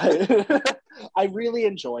really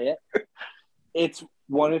enjoy it. It's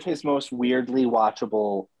one of his most weirdly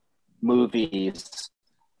watchable movies,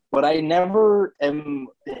 but I never am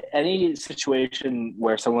any situation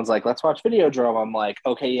where someone's like, let's watch Videodrome. I'm like,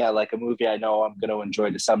 okay, yeah, like a movie I know I'm going to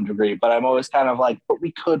enjoy to some degree, but I'm always kind of like, but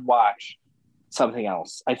we could watch something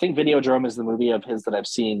else. I think Videodrome is the movie of his that I've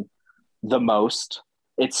seen the most.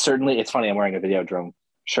 It's funny, I'm wearing a Videodrome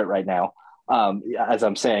shirt right now. As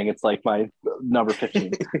I'm saying, it's like my number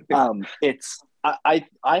 15. I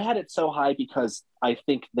had it so high because I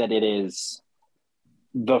think that it is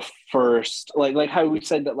the first, like how we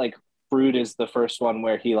said that like Brood is the first one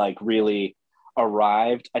where he like really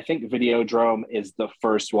arrived. I think Videodrome is the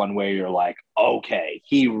first one where you're like, okay,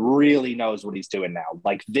 he really knows what he's doing now.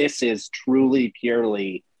 Like this is truly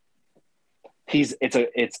purely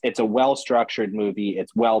it's a well-structured movie.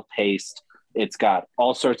 It's well paced. It's got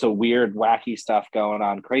all sorts of weird, wacky stuff going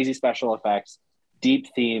on, crazy special effects, deep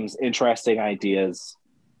themes, interesting ideas,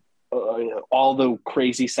 all the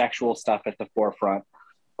crazy sexual stuff at the forefront.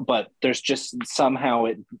 But there's just somehow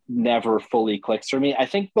it never fully clicks for me. I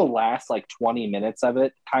think the last like 20 minutes of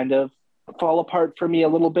it kind of fall apart for me a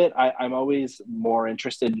little bit. I'm always more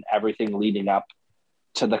interested in everything leading up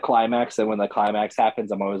to the climax, and when the climax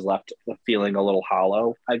happens, I'm always left feeling a little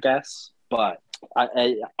hollow, I guess. But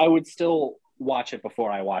I would still watch it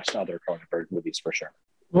before I watched other Cronenberg movies for sure.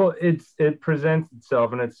 Well, it presents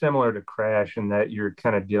itself, and it's similar to Crash in that you're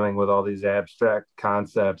kind of dealing with all these abstract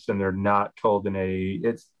concepts, and they're not told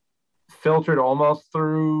it's filtered almost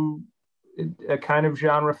through a kind of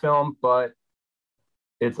genre film, but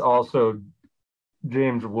it's also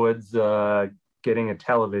James Woods getting a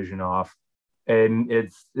television off, and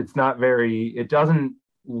it's not very. It doesn't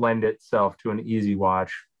lend itself to an easy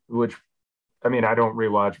watch, which. I mean, I don't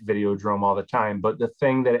rewatch Videodrome all the time, but the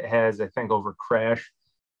thing that it has, I think, over Crash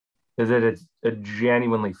is that it's a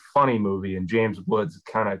genuinely funny movie, and James Woods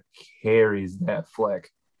kind of carries that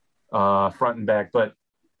flick front and back. But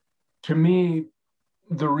to me,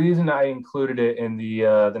 the reason I included it in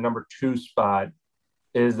the number 2 spot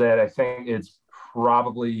is that I think it's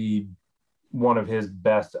probably one of his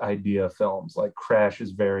best idea films. Like Crash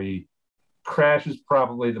is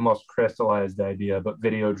probably the most crystallized idea, but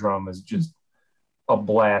Videodrome is just a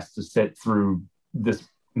blast to sit through this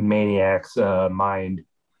maniac's mind.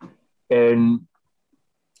 And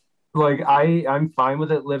like I'm fine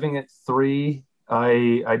with it living at 3.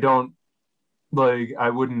 I don't like I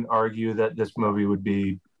wouldn't argue that this movie would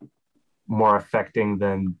be more affecting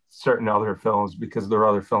than certain other films, because there are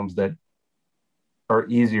other films that are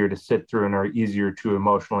easier to sit through and are easier to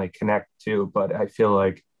emotionally connect to, but I feel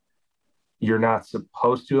like you're not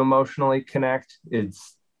supposed to emotionally connect.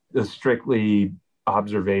 It's a strictly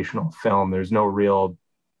observational film. There's no real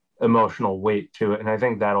emotional weight to it, and I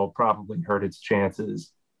think that'll probably hurt its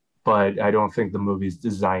chances, but I don't think the movie's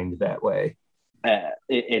designed that way.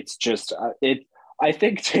 It's just I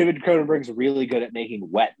think David Cronenberg's really good at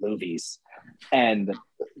making wet movies, and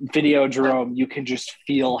Videodrome, you can just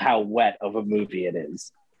feel how wet of a movie it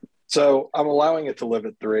is. So I'm allowing it to live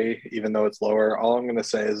at 3, even though it's lower. All I'm going to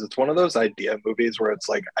say is it's one of those idea movies where it's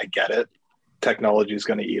like, I get it. Technology is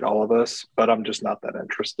going to eat all of us, but I'm just not that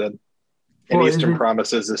interested. And Eastern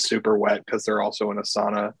Promises is super wet because they're also in a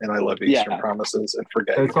sauna, and I love Eastern Promises and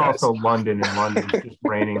forget it's also London, and London's just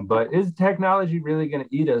raining. But is technology really going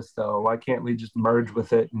to eat us, though? Why can't we just merge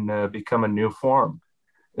with it and become a new form?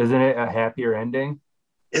 Isn't it a happier ending?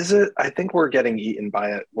 Is it? I think we're getting eaten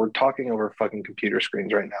by it. We're talking over fucking computer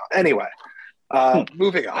screens right now. Anyway,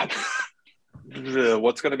 moving on.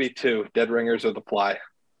 What's going to be 2? Dead Ringers or The Fly?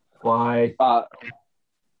 Fly.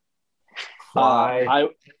 Fly.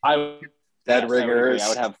 Dead Ringers.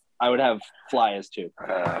 I would have Fly as 2.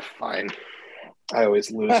 Fine. I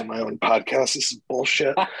always lose in my own podcast. This is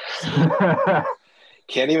bullshit.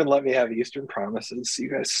 Can't even let me have Eastern Promises. You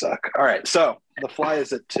guys suck. All right, so The Fly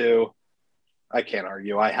is at 2. I can't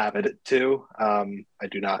argue. I have it at 2. I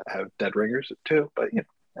do not have Dead Ringers at 2, but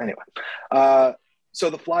anyway. So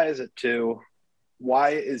The Fly is at 2. Why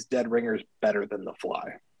is Dead Ringers better than The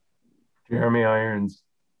Fly? Jeremy Irons.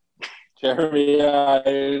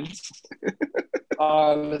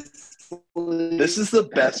 Honestly, this is the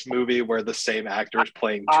best movie where the same actor is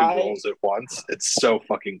playing 2 roles at once. It's so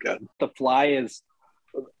fucking good. The Fly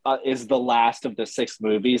is the last of the 6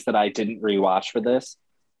 movies that I didn't rewatch for this.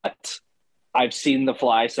 But I've seen The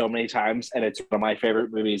Fly so many times, and it's one of my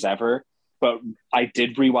favorite movies ever. But I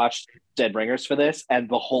did rewatch Dead Ringers for this, and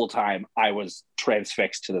the whole time I was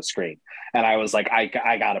transfixed to the screen, and I was like, I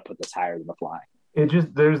got to put this higher than The Fly.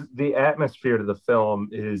 There's the atmosphere to the film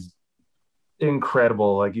is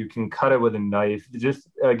incredible. Like you can cut it with a knife. Just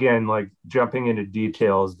again, like jumping into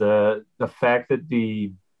details, the fact that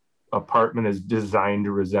the apartment is designed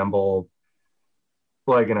to resemble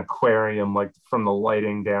like an aquarium, like from the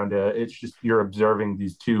lighting down to it's just you're observing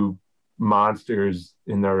these 2 monsters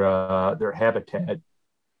in their habitat,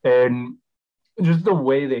 and just the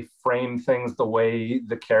way they frame things, the way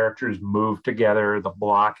the characters move together, the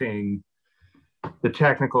blocking, the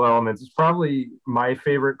technical elements. It's probably my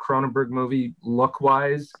favorite Cronenberg movie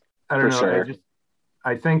look-wise. I don't know. Sure.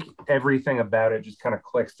 I think everything about it just kind of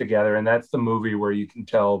clicks together, and that's the movie where you can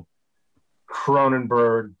tell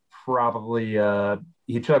Cronenberg probably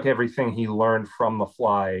he took everything he learned from The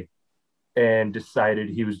Fly and decided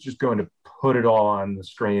he was just going to put it all on the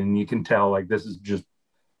screen. And you can tell, like, this is just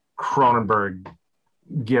Cronenberg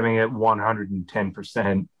giving it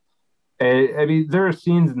 110%. I mean, there are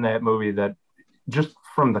scenes in that movie that just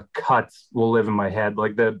from the cuts will live in my head.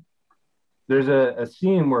 Like there's a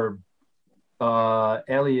scene where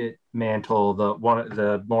Elliot Mantle,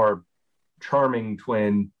 the more charming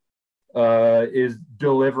twin, is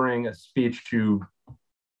delivering a speech to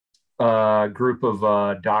a group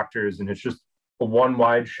of doctors, and it's just a one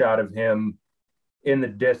wide shot of him in the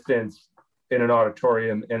distance in an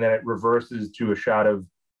auditorium, and then it reverses to a shot of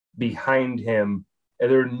behind him,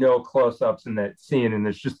 and there are no close-ups in that scene, and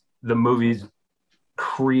it's just the movie's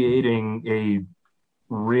creating a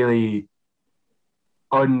really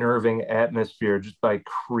unnerving atmosphere just by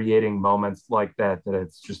creating moments like that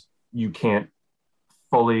it's just, you can't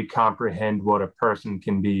fully comprehend what a person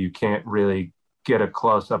can be. You can't really get a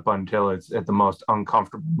close-up until it's at the most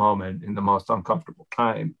uncomfortable moment in the most uncomfortable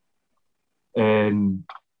time. And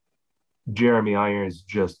Jeremy Irons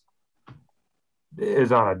just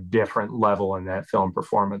is on a different level in that film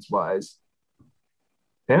performance-wise.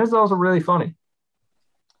 And it's also really funny.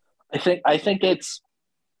 I think it's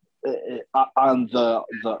on the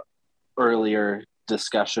earlier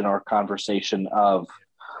discussion or conversation of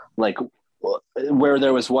like where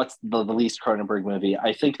there was what's the least Cronenberg movie.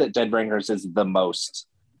 I think that Dead Ringers is the most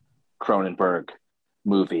Cronenberg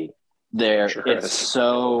movie. There, sure it's is.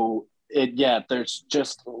 So it there's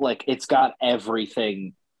just like it's got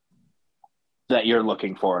everything that you're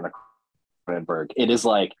looking for in a Cronenberg. It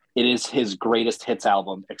is his greatest hits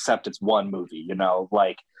album, except it's one movie. You know,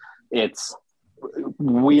 like it's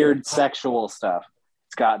weird sexual stuff.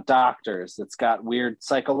 It's got doctors. It's got weird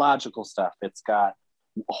psychological stuff. It's got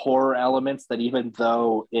horror elements that even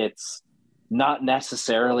though it's not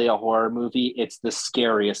necessarily a horror movie, it's the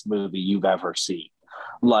scariest movie you've ever seen.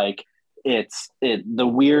 Like the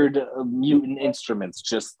weird mutant instruments,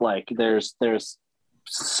 just like there's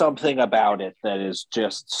something about it that is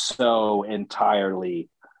just so entirely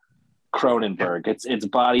Cronenberg. It's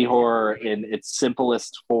body horror in its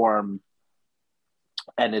simplest form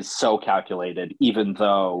and is so calculated, even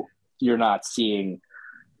though you're not seeing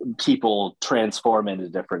people transform into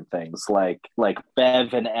different things. Like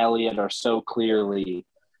Bev and Elliot are so clearly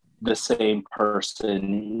the same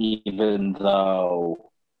person, even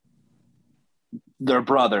though they're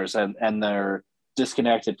brothers and they're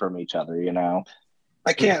disconnected from each other, you know?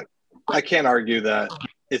 I can't argue that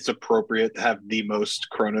it's appropriate to have the most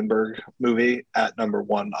Cronenberg movie at number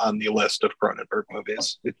one on the list of Cronenberg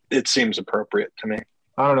movies. It seems appropriate to me.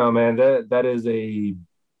 I don't know, man. That is a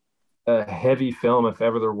heavy film if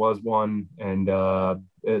ever there was one, and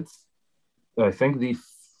it's I think the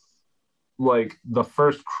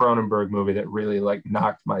first Cronenberg movie that really like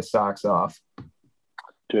knocked my socks off. Do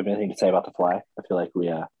you have anything to say about The Fly? I feel like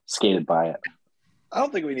we skated by it. I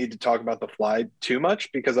don't think we need to talk about The Fly too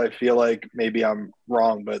much because I feel like maybe I'm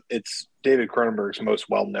wrong, but it's David Cronenberg's most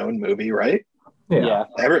well-known movie, right? Yeah.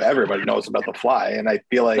 Everybody knows about The Fly, and I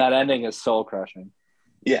feel like that ending is soul-crushing.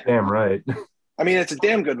 Yeah. Damn right. I mean, it's a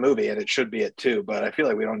damn good movie, and it should be it too, but I feel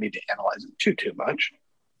like we don't need to analyze it too much.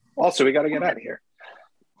 Also, we got to get out of here.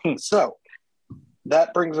 So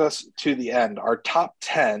that brings us to the end. Our top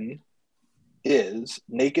 10 is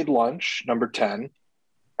Naked Lunch, number 10,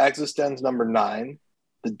 Existenz, number 9,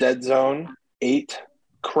 The Dead Zone, 8,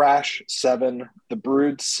 Crash, 7, The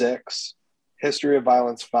Brood, 6, History of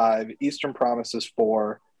Violence, 5, Eastern Promises,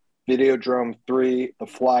 4, Videodrome, 3, The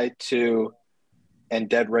Fly, 2, and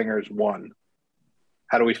Dead Ringers, 1.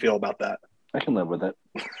 How do we feel about that? I can live with it.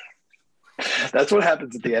 That's what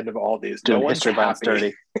happens at the end of all these. No one's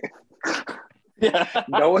happy. Yeah.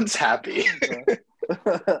 No one's happy.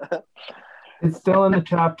 It's still in the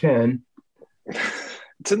top 10.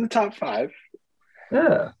 It's in the top 5.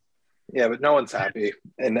 Yeah. Yeah, but no one's happy,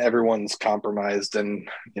 and everyone's compromised. And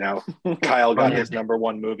you know, Kyle got his number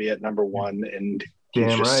 1 movie at number 1, and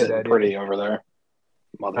he's just sitting pretty over there.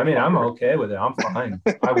 I mean, I'm okay with it. I'm fine.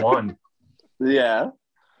 I won. Yeah.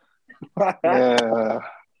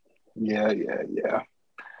 Yeah.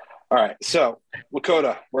 All right. So,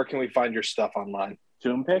 Lakota, where can we find your stuff online?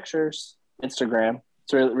 Zoom Pictures, Instagram.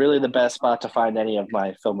 It's really the best spot to find any of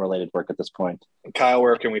my film-related work at this point. Kyle,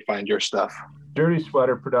 where can we find your stuff? Dirty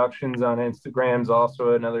Sweater Productions on Instagram is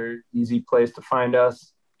also another easy place to find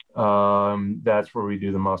us. That's where we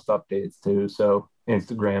do the most updates too. So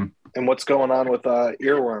Instagram. And what's going on with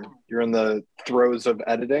Earworm? You're in the throes of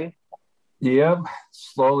editing? Yep,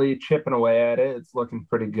 slowly chipping away at it. It's looking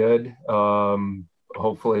pretty good.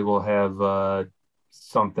 Hopefully we'll have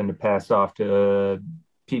something to pass off to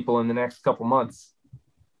people in the next couple months.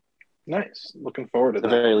 Nice. Looking forward to At the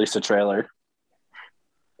that. very least, a trailer.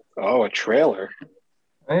 Oh, a trailer.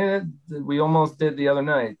 We almost did the other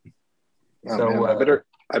night. Oh, So, man,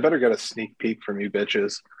 I better get a sneak peek from you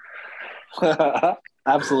bitches.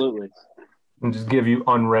 Absolutely. And just give you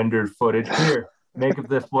unrendered footage. Here, make of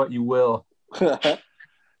this what you will.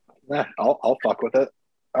 I'll fuck with it.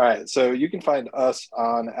 All right, so you can find us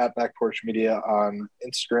on @Back Porch Media on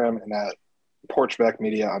Instagram and at Porchback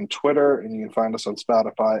Media on Twitter, and you can find us on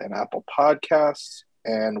Spotify and Apple Podcasts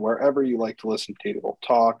and wherever you like to listen to people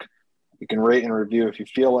talk. You can rate and review if you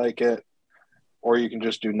feel like it, or you can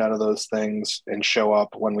just do none of those things and show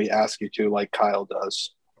up when we ask you to, like Kyle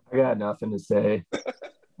does. I got nothing to say.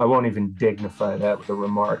 I won't even dignify that with a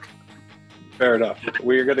remark. Fair enough.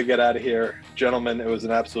 We're going to get out of here. Gentlemen, it was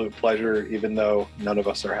an absolute pleasure, even though none of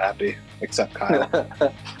us are happy, except Kyle.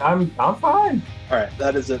 I'm fine. All right,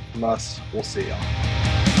 that is it from us. We'll see y'all.